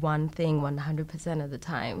into one thing 100% of the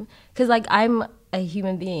time. Because, like, I'm a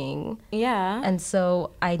human being. And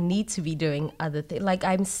so I need to be doing other things. Like,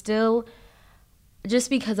 I'm still... Just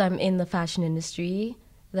because I'm in the fashion industry,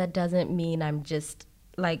 that doesn't mean I'm just,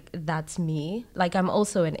 like, that's me. Like, I'm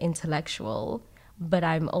also an intellectual, but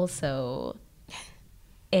I'm also...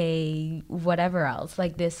 a whatever else.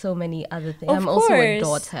 Like, there's so many other things. I'm also a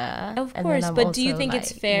daughter. Of course, but do you think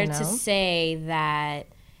it's fair to say that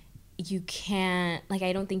you can't, like,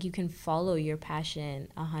 I don't think you can follow your passion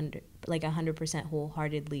 100%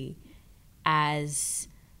 wholeheartedly as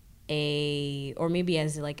or maybe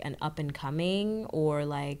as like an up and coming, or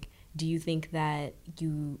like, do you think that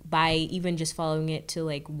you, by even just following it to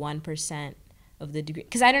like 1% of the degree,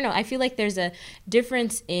 because I don't know, I feel like there's a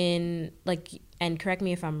difference in like, and correct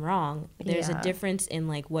me if I'm wrong, there's a difference in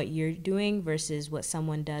like what you're doing versus what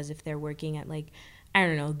someone does if they're working at like, I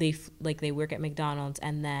don't know, they work at McDonald's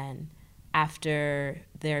and then after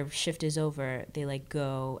their shift is over, they like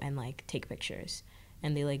go and like take pictures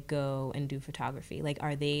and they like go and do photography. Like,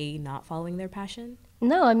 are they not following their passion?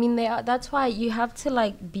 No, I mean, they are. That's why you have to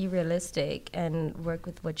like be realistic and work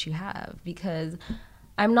with what you have, because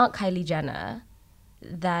I'm not Kylie Jenner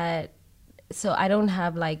so I don't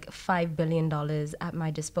have like $5 billion at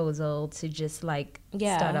my disposal to just like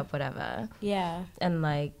start up whatever. And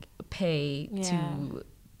like pay to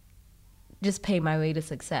just pay my way to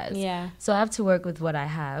success. So I have to work with what I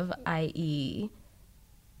have, i.e.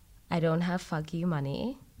 I don't have fuck you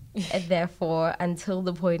money. And therefore, until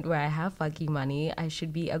the point where I have fuck you money, I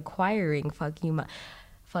should be acquiring fuck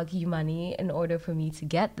you money in order for me to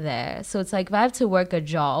get there. So it's like, if I have to work a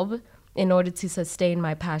job in order to sustain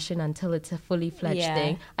my passion until it's a fully fledged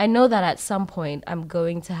thing, I know that at some point I'm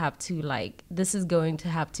going to have to like, this is going to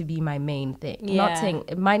have to be my main thing. Not saying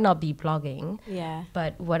it might not be blogging,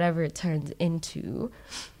 but whatever it turns into,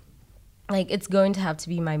 like, it's going to have to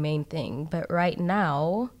be my main thing. But right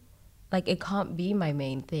now, like, it can't be my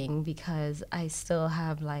main thing because I still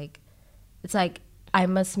have like, it's like, I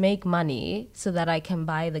must make money so that I can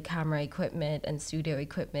buy the camera equipment and studio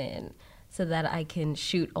equipment so that I can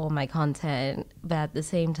shoot all my content. But at the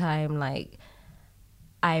same time, like,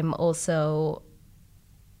 I'm also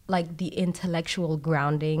like the intellectual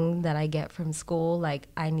grounding that I get from school, like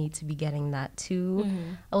I need to be getting that too.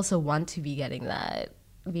 I also want to be getting that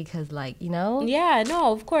because, like, you know. Yeah,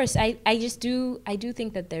 no, of course. I do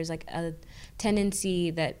think that there's like a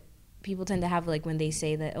tendency that people tend to have, like when they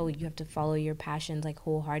say that, oh, you have to follow your passions like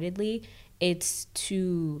wholehearted, it's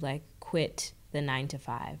to like quit the 9 to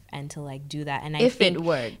 5 and to like do that. And I think it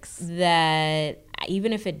works, that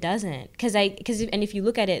even if it doesn't, if you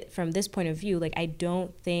look at it from this point of view, like I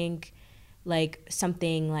don't think like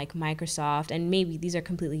something like Microsoft, and maybe these are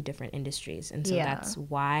completely different industries, and so that's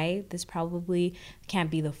why this probably can't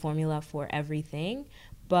be the formula for everything,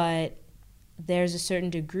 but there's a certain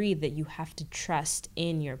degree that you have to trust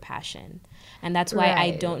in your passion. And that's why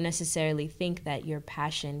I don't necessarily think that your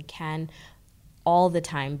passion can all the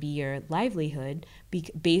time be your livelihood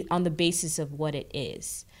on the basis of what it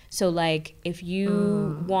is. So like if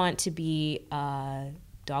you want to be a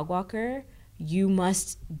dog walker, you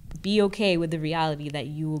must be okay with the reality that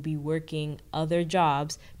you will be working other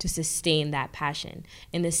jobs to sustain that passion.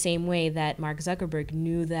 In the same way that Mark Zuckerberg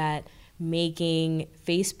knew that making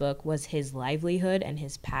Facebook was his livelihood and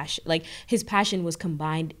his passion, like his passion was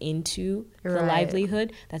combined into the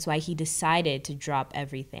livelihood. That's why he decided to drop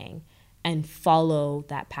everything and follow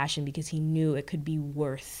that passion, because he knew it could be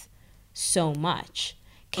worth so much.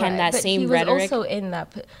 Can that but same he was rhetoric also in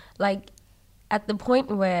that, like, at the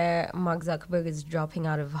point where Mark Zuckerberg is dropping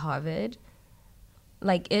out of Harvard,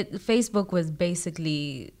 like Facebook was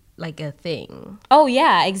basically like a thing. Oh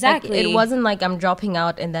yeah, exactly. Like, it wasn't like I'm dropping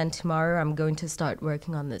out and then tomorrow I'm going to start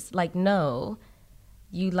working on this. Like, no,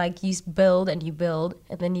 you build and you build,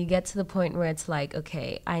 and then you get to the point where it's like,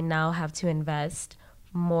 okay, I now have to invest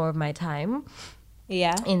more of my time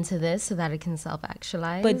into this so that it can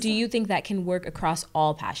self-actualize. But do you think that can work across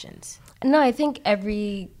all passions? No, I think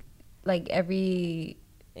every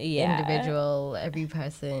individual, every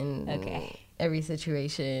person, every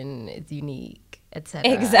situation is unique,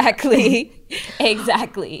 etc. Exactly.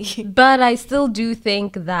 But I still do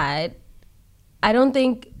think that, I don't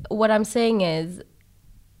think, what I'm saying is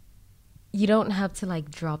you don't have to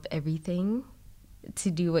like drop everything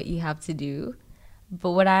to do what you have to do.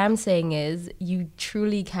 But what I am saying is you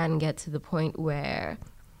truly can get to the point where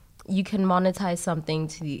you can monetize something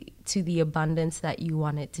to the abundance that you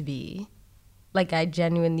want it to be. Like, I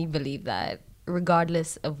genuinely believe that,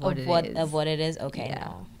 regardless of what it is. Of what it is? Okay,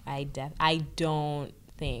 no. I don't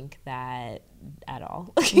think that at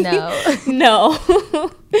all. No. No.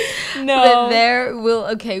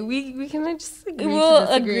 But we can just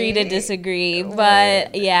agree to disagree.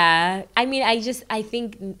 But yeah, I mean, I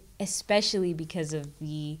think especially because of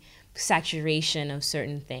the saturation of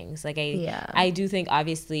certain things. Like I do think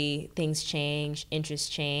obviously things change, interests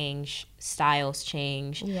change, styles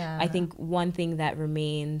change. Yeah. I think one thing that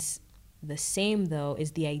remains the same though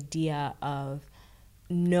is the idea of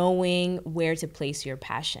knowing where to place your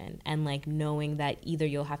passion, and like knowing that either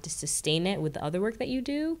you'll have to sustain it with the other work that you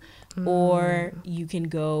do, or you can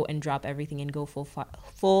go and drop everything and go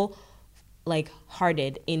full like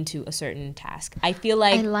hearted into a certain task. I feel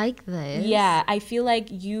like I like this. Yeah, I feel like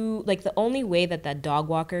the only way that dog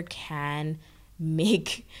walker can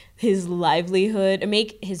make his livelihood,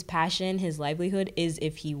 make his passion his livelihood, is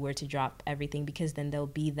if he were to drop everything, because then there'll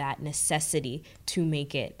be that necessity to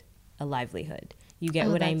make it a livelihood. You get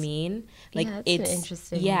what I mean? Like, yeah, it's an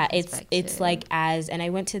interesting it's like, and I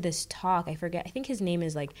went to this talk, I think his name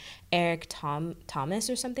is like Eric Thomas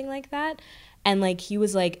or something like that. And like he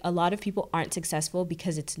was like, a lot of people aren't successful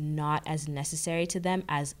because it's not as necessary to them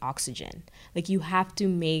as oxygen. Like, you have to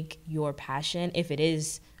make your passion, if it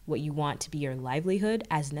is what you want to be your livelihood,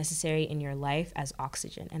 as necessary in your life as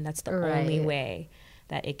oxygen. And that's the only way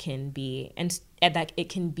that it can be, and that it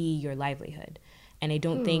can be your livelihood. And I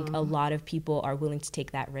don't think a lot of people are willing to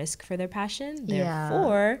take that risk for their passion.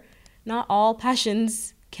 Therefore, not all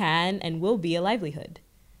passions can and will be a livelihood.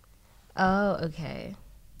 Oh, okay.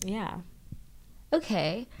 Yeah.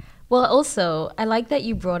 Okay. Well, also, I like that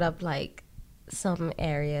you brought up like some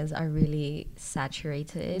areas are really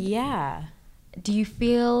saturated. Yeah. Do you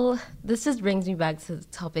feel, this just brings me back to the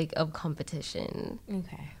topic of competition.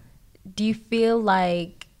 Okay. Do you feel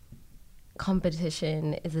like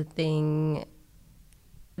competition is a thing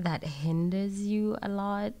that hinders you a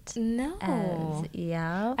lot? No.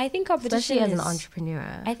 I think competition, especially as an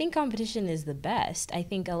entrepreneur. I think competition is the best. I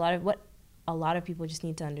think a lot of people just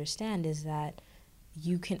need to understand is that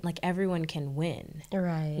you can, like, everyone can win.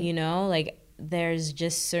 Right. You know, like, there's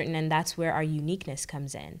just certain, and that's where our uniqueness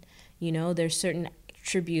comes in. You know, there's certain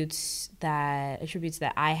attributes that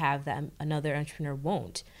I have that another entrepreneur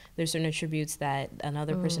won't. There's certain attributes that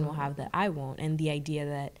another person will have that I won't. And the idea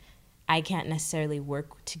that I can't necessarily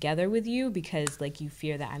work together with you because like you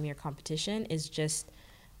fear that I'm your competition is just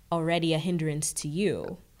already a hindrance to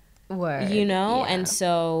you. Word. You know? Yeah. And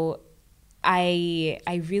so I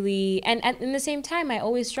really, and at in the same time, I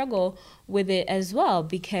always struggle with it as well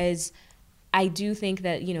because I do think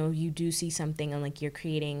that, you know, you do see something and like you're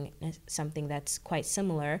creating something that's quite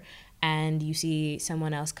similar and you see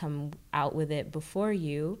someone else come out with it before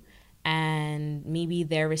you and maybe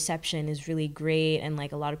their reception is really great and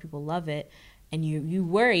like a lot of people love it and you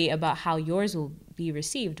worry about how yours will be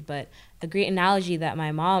received. But a great analogy that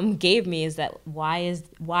my mom gave me is that why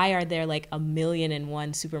are there like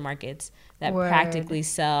 1,000,001 supermarkets that Word. practically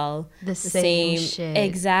sell The same shit.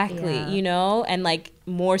 exactly, Yeah. you know, and like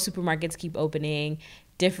more supermarkets keep opening,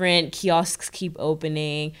 different kiosks keep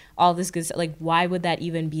opening, all this good stuff. Like why would that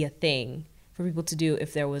even be a thing for people to do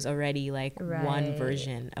if there was already like one Right.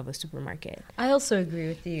 version of a supermarket? I also agree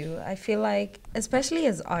with you. I feel like, especially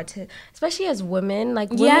as artists, especially as women, like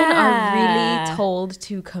women Yeah. are really told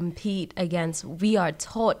to compete against. We are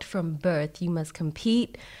taught from birth, you must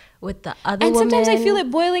compete with the other And women. sometimes I feel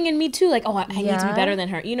it boiling in me too. Like, oh, I need to be Yeah. better than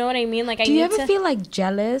her. You know what I mean? Like, I Do you need ever to. feel like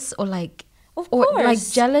jealous or like, Of or like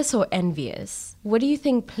course. jealous or envious? What do you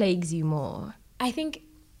think plagues you more? I think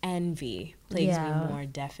envy plagues Yeah. me more,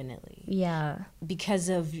 definitely. Yeah. Because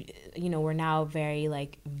of, you know, we're now a very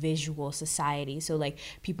like visual society, so like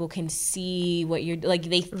people can see what you're like,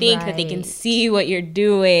 they think that they can Right. see what you're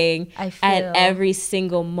doing I at feel- every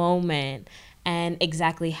single moment and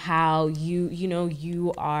exactly how you know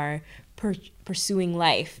you are pursuing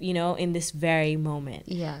life, you know, in this very moment.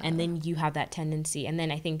 Yeah. And then you have that tendency, and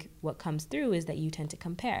then I think what comes through is that you tend to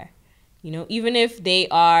compare, you know, even if they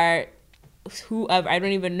are whoever, I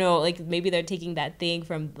don't even know, like maybe they're taking that thing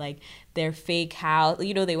from like their fake house,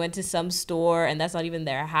 you know, they went to some store and that's not even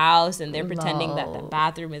their house and they're pretending that the Lol.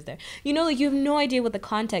 bathroom is there, you know, like you have no idea what the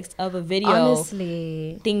context of a video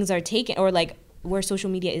Honestly. things are taken, or like where social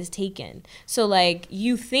media is taken. So like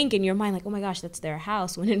you think in your mind like, oh my gosh, that's their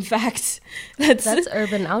house, when in fact that's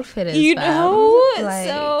Urban Outfitters, you fam. know. Like-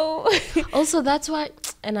 So Also, that's why,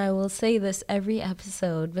 and I will say this every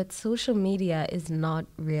episode, but social media is not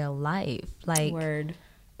real life. Like, word.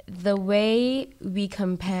 the way we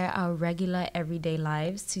compare our regular everyday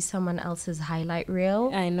lives to someone else's highlight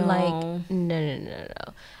reel. I know. Like, no.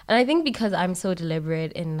 And I think because I'm so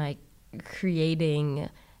deliberate in, like, creating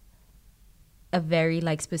a very,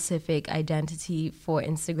 like, specific identity for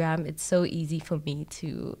Instagram, it's so easy for me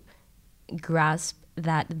to grasp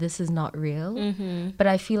that this is not real. Mm-hmm. But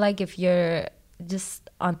I feel like if you're just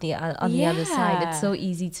on the other side, it's Yeah. so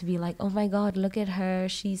easy to be like, oh my god, look at her,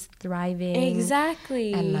 she's thriving,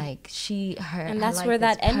 Exactly. and like her, And her that's life where is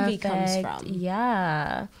that envy comes perfect. from.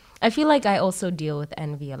 Yeah, I feel like I also deal with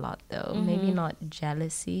envy a lot though. Mm-hmm. Maybe not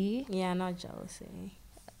jealousy, Yeah, not jealousy.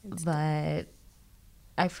 but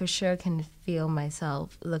I for sure can feel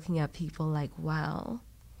myself looking at people like, wow,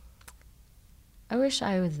 I wish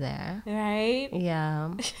I was there. Right?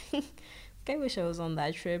 Yeah. I wish I was on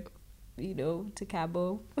that trip, you know, to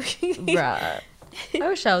Cabo. Bruh. I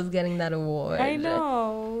wish I was getting that award. I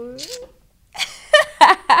know.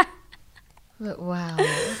 But wow.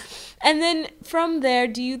 And then from there,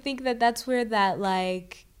 do you think that that's where that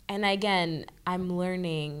like, and again, I'm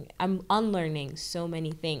unlearning so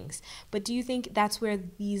many things, but do you think that's where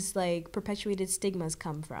these like perpetuated stigmas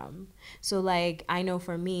come from? So like, I know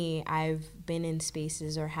for me, I've been in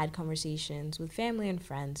spaces or had conversations with family and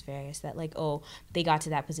friends, various, that like, oh, they got to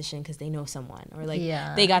that position because they know someone, or like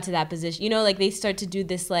Yeah. they got to that position, you know, like they start to do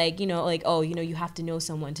this like, you know, like, oh, you know, you have to know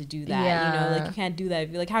someone to do that, you know, Yeah. like you can't do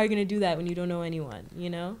that. Like, how are you going to do that when you don't know anyone, you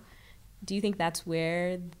know? Do you think that's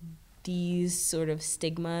where these sort of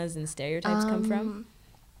stigmas and stereotypes come from?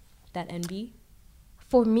 That envy?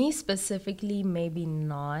 For me specifically, maybe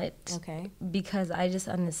not. Okay. Because I just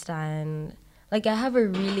understand, like, I have a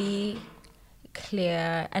really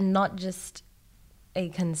clear and not just a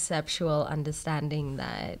conceptual understanding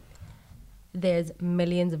that there's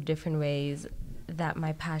millions of different ways that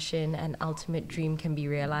my passion and ultimate dream can be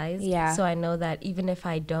realized. Yeah. So I know that even if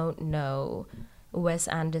I don't know Wes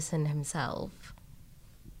Anderson himself,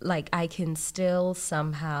 like, I can still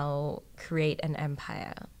somehow create an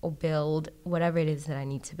empire or build whatever it is that I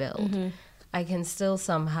need to build. Mm-hmm. I can still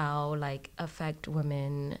somehow, like, affect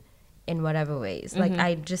women in whatever ways. Like,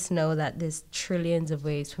 I just know that there's trillions of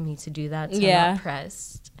ways for me to do that. So I'm Yeah. not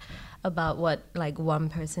pressed about what, like, one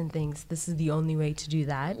person thinks this is the only way to do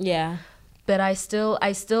that. Yeah. But I still,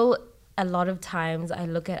 a lot of times I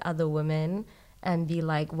look at other women and be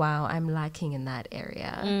like, wow, I'm lacking in that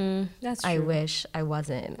area. That's true. I wish I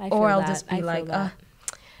wasn't. I Or feel I'll that. just I be feel like, that.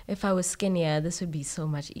 if I was skinnier, this would be so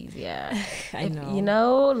much easier. I know. You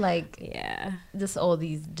know, like, Yeah. just all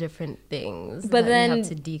these different things But that then, we have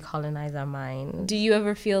to decolonize our mind. do you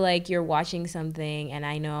ever feel like you're watching something, and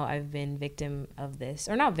I know I've been victim of this,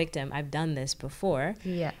 or not victim, I've done this before,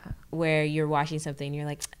 Yeah. where you're watching something and you're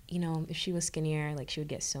like, you know, if she was skinnier, like, she would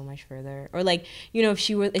get so much further. Or like, you know, if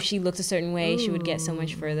she looked a certain way, she would get so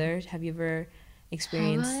much further. Have you ever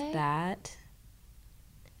experienced I? that?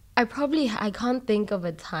 I can't think of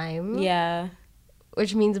a time. Yeah.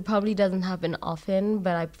 Which means it probably doesn't happen often,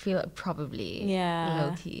 but I feel it probably. Yeah.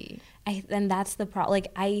 Low key. And that's the problem.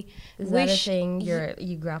 Like, I Is wish that a thing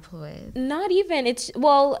you grapple with? not even. It's,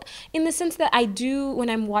 well, in the sense that I do when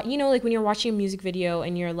I'm you know, like when you're watching a music video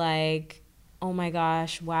and you're like, oh my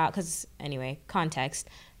gosh, wow. Because anyway, context.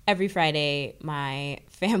 Every Friday, my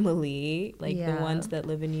family, like the Yeah. ones that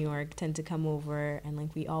live in New York, tend to come over, and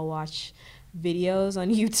like we all watch videos on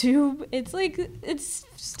YouTube. It's like, it's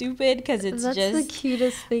stupid because it's That's just the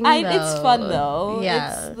cutest thing. it's fun though.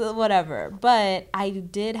 Yeah. It's whatever. But I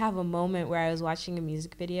did have a moment where I was watching a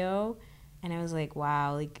music video and I was like,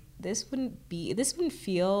 wow, like this wouldn't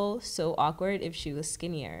feel so awkward if she was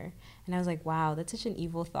skinnier. And I was like, wow, that's such an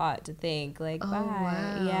evil thought to think. Like, Oh, wow.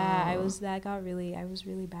 wow. Yeah, I was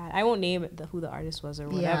really bad. I won't name who the artist was or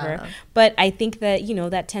whatever. Yeah. But I think that, you know,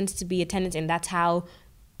 that tends to be a tendency, and that's how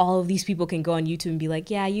all of these people can go on YouTube and be like,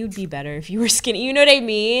 yeah, you'd be better if you were skinny. You know what I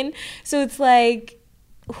mean? So it's like,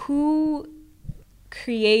 who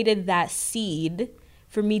created that seed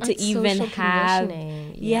for me to That's even social have,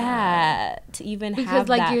 conditioning. to even Because have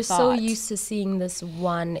like that you're so thought. used to seeing this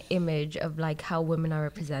one image of like how women are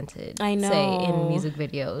represented. I Say in know. music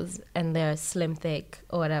videos, and they're slim, thick,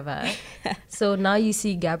 or whatever. So now you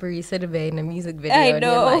see Gabri Sidibe in a music video, I and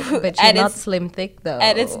know. you're like, but you're And not it's- slim, thick though.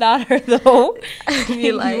 And it's not her though. You're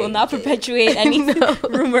You will like- not perpetuate any No.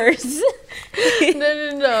 rumors.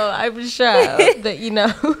 No. I'm sure that you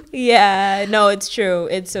know. Yeah, no, it's true.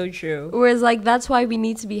 It's so true. Whereas like that's why we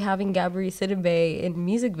need to be having Gabri Sidibe in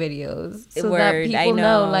music videos, so that Word, people I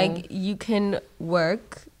know know. like you can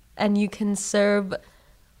work and you can serve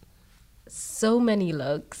so many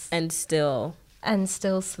looks And still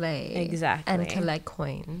slay. Exactly. And collect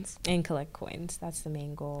coins. and collect coins. That's the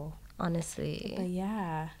main goal. But Honestly.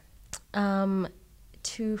 yeah.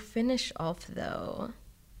 To finish off though,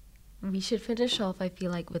 we should finish off, I feel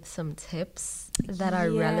like, with some tips that are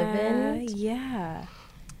relevant Yeah.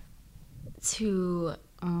 to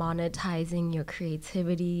monetizing your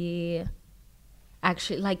creativity.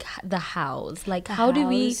 Actually, like the hows. Like, how do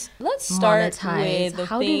we Let's start monetize? with the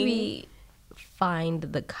How do thing we find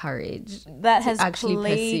the courage that to has actually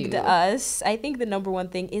plagued pursue? us? I think the number one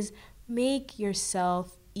thing is make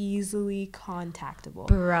yourself easily contactable.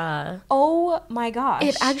 Bruh. Oh my gosh.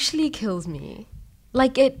 It actually kills me.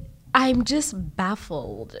 I'm just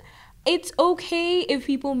baffled. It's okay if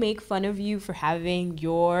people make fun of you for having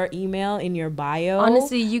your email in your bio.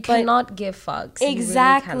 Honestly, you but cannot give fucks. You really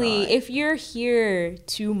exactly. cannot. If you're here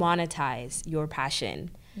to monetize your passion,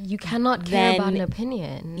 You cannot care about then an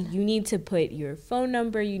opinion. you need to put your phone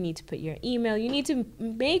number, you need to put your email, you need to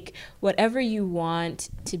make whatever you want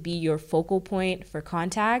to be your focal point for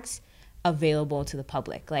contacts available to the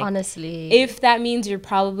public. Like, Honestly. if that means you're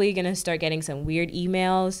probably going to start getting some weird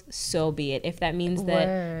emails, so be it. If that means that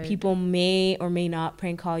Word. people may or may not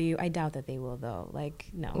prank call you, I doubt that they will though. Like,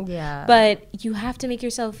 no. Yeah. But you have to make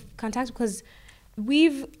yourself contactable, because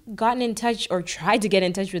we've gotten in touch or tried to get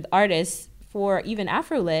in touch with artists for even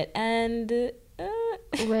Afrolit, and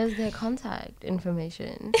Where's their contact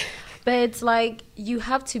information? But it's like you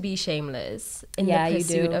have to be shameless in Yeah, the you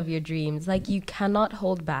pursuit do. of your dreams. Like you cannot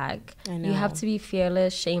hold back. I You have know. to be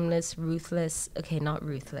fearless, shameless, ruthless. Okay, not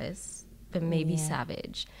ruthless, but maybe Yeah.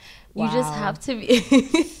 savage. You just Wow. have to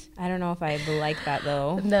be I don't know if I like that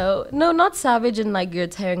though. No, not savage and like you're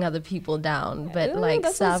tearing other people down, but Ooh, like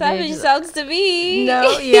that's savage. what savage sounds to me.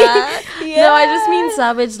 No, yeah. Yeah. No, I just mean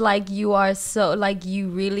savage like you are so like you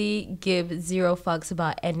really give zero fucks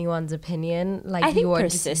about anyone's opinion. Like I think you are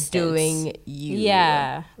just persistence. doing you.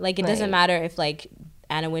 Yeah. Like, it doesn't Like- matter if like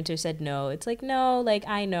Anna Wintour said no. It's like, no, like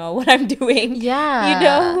I know what I'm doing. Yeah. You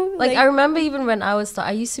know? Like I remember even when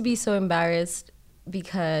I used to be so embarrassed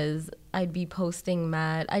because I'd be posting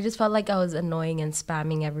mad. I just felt like I was annoying and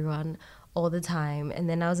spamming everyone all the time. And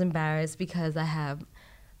then I was embarrassed because I have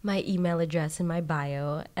my email address in my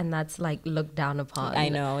bio and that's like looked down upon. I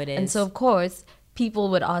know, it And is. so of course people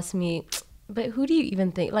would ask me, but who do you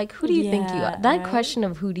even think? Like who do you think you Yeah, are? That right? question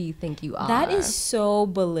of who do you think you are? That is so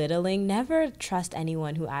belittling. Never trust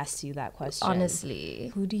anyone who asks you that question.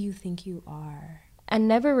 honestly. Who do you think you are? And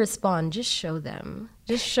never respond, just show them.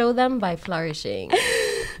 Just show them by flourishing.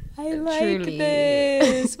 I like Truly.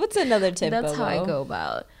 this. What's another tip? That's how I Bobo? go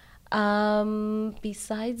about.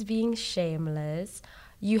 Besides being shameless,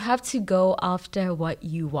 you have to go after what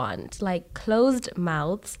you want. Like closed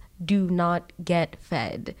mouths do not get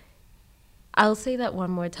fed. I'll say that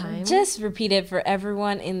one more time. Just repeat it for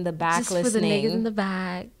everyone in the back Just listening. for the niggas in the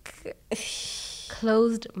back.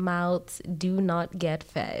 Closed mouths do not get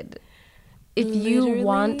fed. If you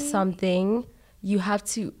want Literally? something, you have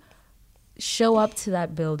to show up to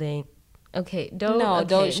that building. Okay, don't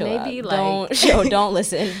show maybe up. like Don't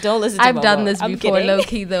listen. Don't listen to I've Bobo. done this I'm before, kidding. low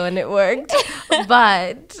key though, and it worked.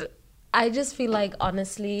 But I just feel like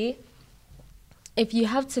honestly, if you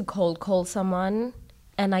have to cold call someone,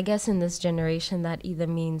 and I guess in this generation that either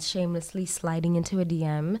means shamelessly sliding into a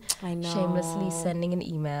DM, I know. shamelessly sending an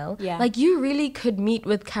email. Yeah. Like you really could meet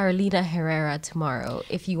with Carolina Herrera tomorrow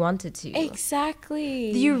if you wanted to.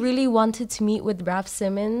 Exactly. You really wanted to meet with Raf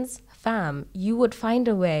Simmons, fam, you would find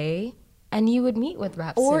a way and you would meet with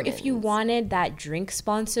Raf Or Simmons. if you wanted that drink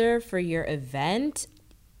sponsor for your event,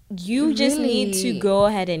 you just need to Really? go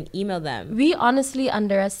ahead and email them. We honestly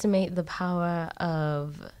underestimate the power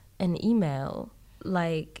of an email.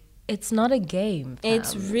 Like, it's not a game. Fam.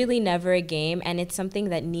 It's really never a game, and it's something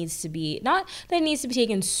that needs to be not that it needs to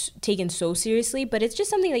be taken so seriously, but it's just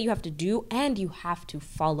something that you have to do and you have to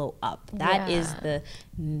follow up. That is the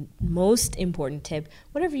most important tip.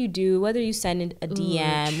 Whatever you do, whether you send in a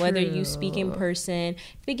DM, whether you speak in person,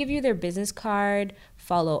 if they give you their business card,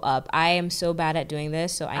 follow up. I am so bad at doing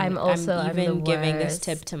this, so I'm even the giving this worst.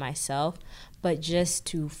 tip to myself. But just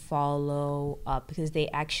to follow up, because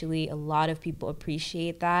a lot of people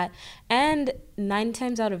appreciate that. And 9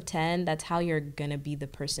 times out of 10, that's how you're going to be the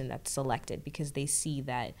person that's selected, because they see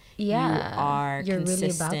that you are you're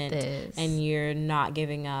consistent really about this. and you're not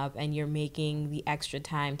giving up and you're making the extra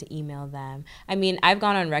time to email them. I mean, I've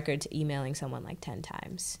gone on record to emailing someone like 10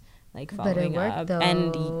 times. Like But it following worked, up. though.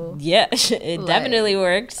 And yeah, it Like, definitely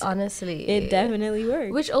works. Honestly. It definitely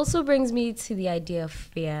works. Which also brings me to the idea of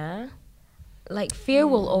fear. Like fear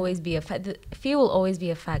will always be fear will always be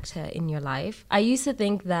a factor in your life. I used to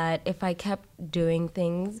think that if I kept doing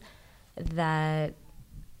things that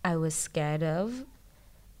I was scared of,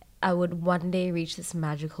 I would one day reach this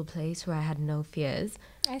magical place where I had no fears.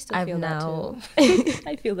 I still I've feel now that too.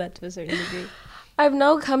 I feel that to a certain degree. I've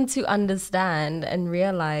now come to understand and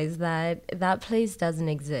realize that that place doesn't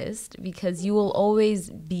exist because you will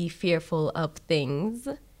always be fearful of things.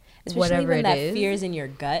 Especially whatever when it that is. fear is in your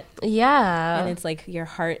gut Yeah. and it's like your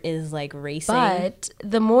heart is like racing. But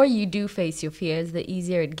the more you do face your fears, the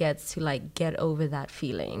easier it gets to like get over that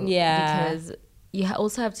feeling. Yeah. Because you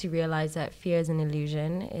also have to realize that fear is an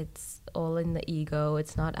illusion. It's all in the ego.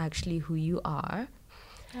 It's not actually who you are.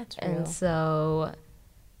 That's real. And so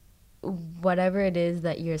whatever it is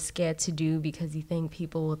that you're scared to do because you think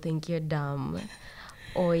people will think you're dumb,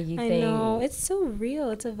 or you I think know, it's so real.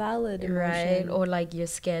 It's a valid emotion. right, or like you're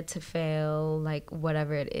scared to fail, like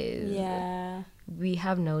whatever it is. Yeah. We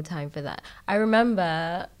have no time for that. I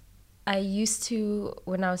remember I used to,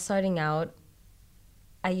 when I was starting out,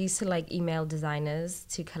 I used to like email designers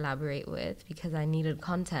to collaborate with because I needed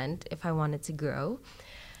content if I wanted to grow.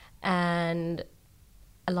 And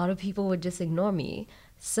a lot of people would just ignore me.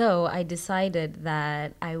 So I decided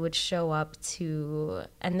that I would show up to,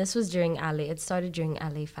 and this was during LA, it started during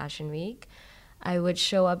LA Fashion Week. I would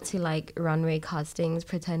show up to like runway castings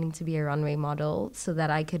pretending to be a runway model so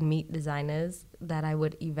that I could meet designers that I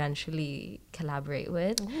would eventually collaborate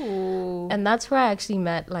with. Ooh. And that's where I actually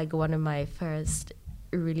met like one of my first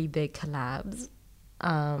really big collabs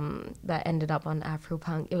that ended up on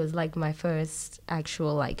Afropunk. It was like my first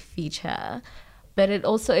actual like feature. But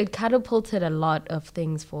it catapulted a lot of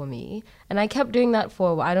things for me. And I kept doing that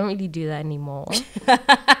for a while. I don't really do that anymore.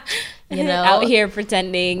 You know? Out here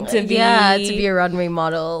pretending to be to be a runway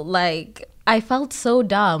model. Like, I felt so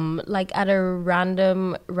dumb, like at a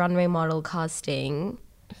random runway model casting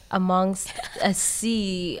amongst a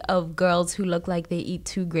sea of girls who look like they eat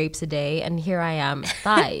 2 grapes a day. And here I am,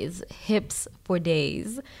 thighs, hips for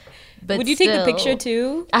days. But would you take the picture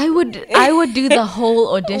too? I would do the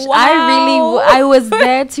whole audition. Wow. I was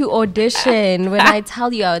there to audition. When I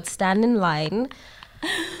tell you, I would stand in line.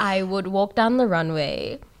 I would walk down the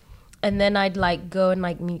runway, and then I'd like go and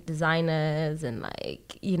like meet designers and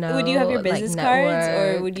like, you know. Would you have your business like, cards, or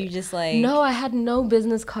network. would you just like? No, I had no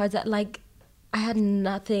business cards. I had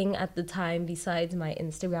nothing at the time besides my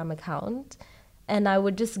Instagram account, and I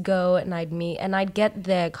would just go and I'd meet and I'd get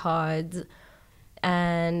their cards.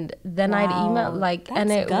 And then I'd email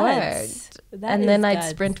and it guts. worked. That and then is I'd guts.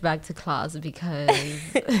 sprint back to class because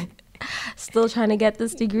Still trying to get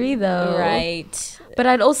this degree though. Right. But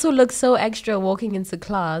I'd also look so extra walking into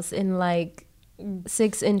class in like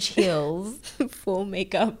 6-inch heels, Full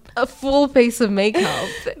makeup. a full face of makeup.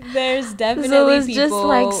 There's definitely So it's people. just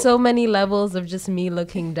like so many levels of just me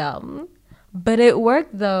looking dumb. But it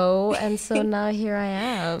worked though, and so now here I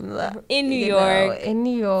am In New you York, know, in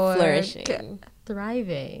New York, flourishing.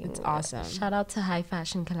 thriving. It's awesome. Shout out to High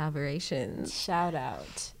Fashion Collaborations. Shout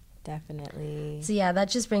out. Definitely. So yeah, that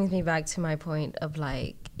just brings me back to my point of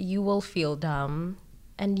like, you will feel dumb,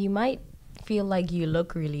 and you might feel like you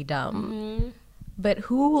look really dumb, but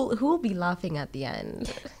who will be laughing at the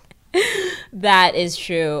end? That is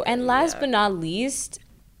true. And last but not least,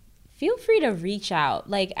 feel free to reach out.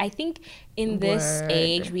 Like, I think in this Word.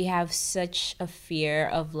 age, we have such a fear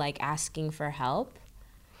of like asking for help.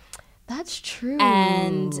 That's true.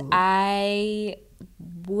 And I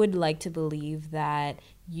would like to believe that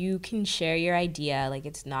you can share your idea. Like,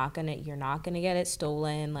 you're not gonna get it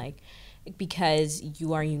stolen. Like, because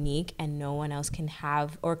you are unique and no one else can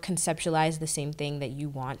have or conceptualize the same thing that you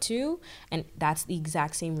want to. And that's the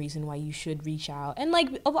exact same reason why you should reach out and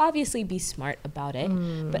like obviously be smart about it.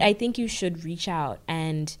 But I think you should reach out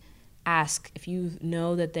and ask if you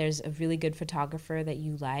know that there's a really good photographer that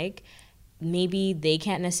you like. Maybe they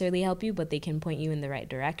can't necessarily help you, but they can point you in the right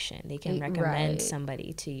direction. They can recommend Right.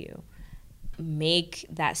 somebody to you. Make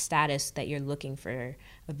that status that you're looking for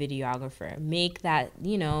a videographer. Make that,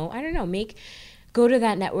 I don't know, go to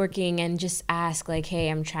that networking and just ask like, hey,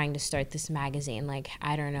 I'm trying to start this magazine. Like,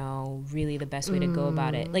 I don't know really the best way to go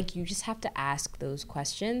about it. Like, you just have to ask those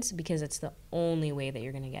questions because it's the only way that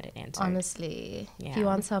you're going to get it answered. Honestly, if Yeah. you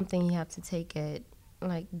want something, you have to take it.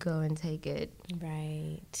 Like, go and take it.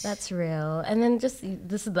 Right. That's real. And then this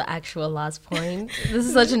is the actual last point. This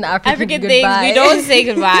is such an African African goodbye. things, we don't say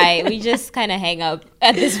goodbye. We just kind of hang up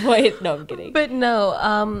at this point. No, I'm kidding. But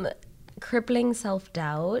no, crippling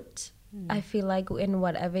self-doubt, I feel like in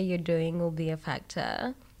whatever you're doing will be a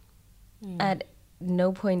factor. At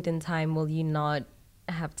no point in time will you not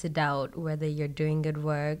have to doubt whether you're doing good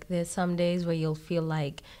work. There's some days where you'll feel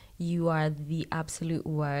like you are the absolute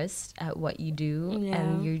worst at what you do,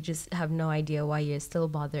 and you just have no idea why you're still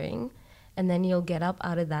bothering. And then you'll get up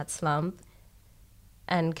out of that slump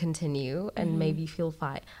and continue and maybe feel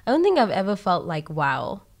fine. I don't think I've ever felt like,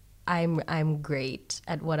 wow, I'm great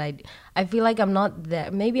at what I do. I feel like I'm not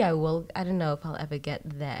there. Maybe I will. I don't know if I'll ever get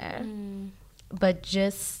there. But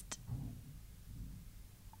just,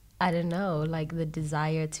 I don't know, like the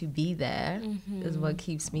desire to be there is what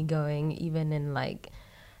keeps me going, even in like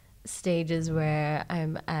stages where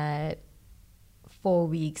I'm at 4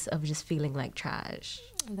 weeks of just feeling like trash.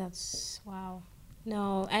 That's wow.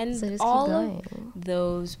 No, and So just keep all going. of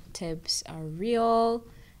those tips are real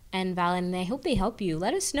and valid, and I hope they help you.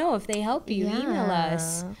 Let us know if they help you. Email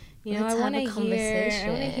us. Let's I want have a to hear. I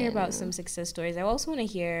want to hear about conversation. some success stories. I also want to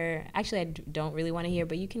hear. Actually, I don't really want to hear,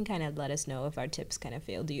 but you can kind of let us know if our tips kind of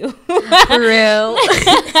failed you. For real.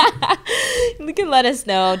 You can let us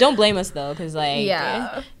know. Don't blame us though, because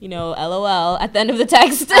Yeah. LOL at the end of the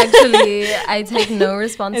text. Actually, I take no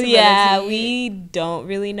responsibility. Yeah, we don't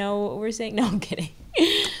really know what we're saying. No, I'm kidding.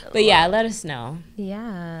 But yeah, let us know.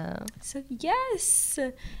 Yeah. So yes,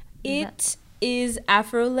 it is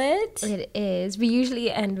Afrolit. It is. We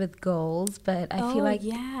usually end with goals, but I feel like,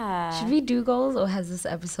 should we do goals, or has this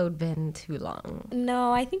episode been too long?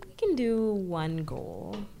 No, I think we can do one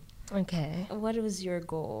goal. Okay. What was your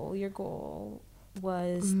goal? Your goal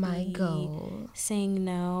was My goal. saying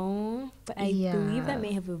no, but I Yeah. believe that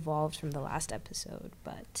may have evolved from the last episode.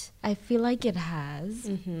 But I feel like it has.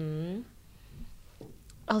 mm-hmm.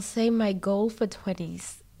 I'll say my goal for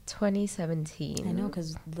 2017. I know,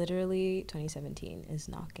 because literally 2017 is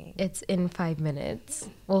knocking. It's in 5 minutes.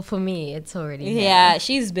 Well, for me, it's already Yeah,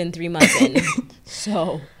 she's been 3 months in.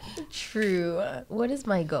 So there. True. What is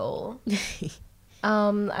my goal?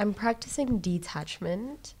 I'm practicing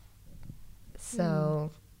detachment.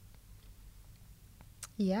 So,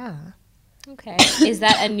 yeah. okay, is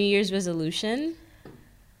that a New Year's resolution?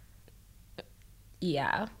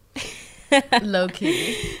 Yeah. Low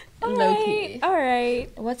key. Low key. All right.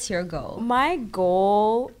 What's your goal? My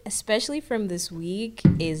goal, especially from this week,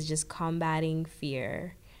 is just combating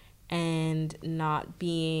fear and not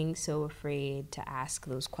being so afraid to ask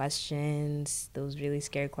those questions, those really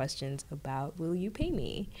scared questions about, will you pay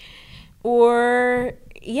me? Or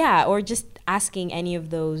just asking any of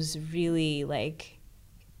those really like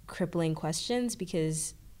crippling questions,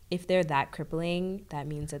 because if they're that crippling, that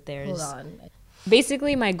means that there's... Hold on.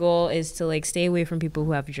 Basically, my goal is to like stay away from people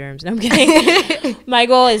who have germs. No, I'm kidding. My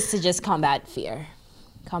goal is to just combat fear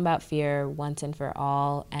once and for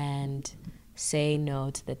all, and say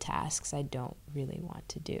no to the tasks I don't really want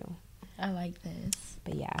to do. I like this.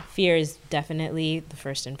 But yeah, fear is definitely the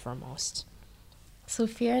first and foremost. So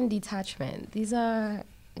fear and detachment, these are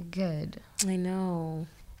good. I know.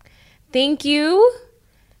 Thank you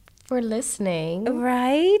for listening.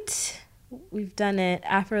 Right? We've done it.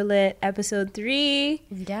 Afrolit episode 3.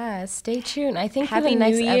 Yeah, stay tuned. I think Happy for the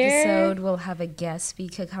next New Year. episode, we'll have a guest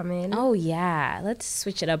speaker come in. Oh, yeah. Let's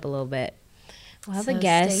switch it up a little bit. We'll have so a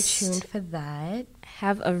guest. Stay tuned for that.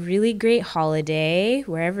 Have a really great holiday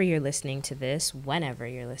wherever you're listening to this, whenever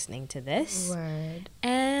you're listening to this. Word.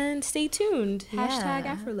 And stay tuned. Yeah. Hashtag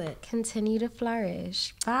Afrolit. Continue to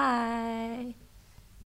flourish. Bye.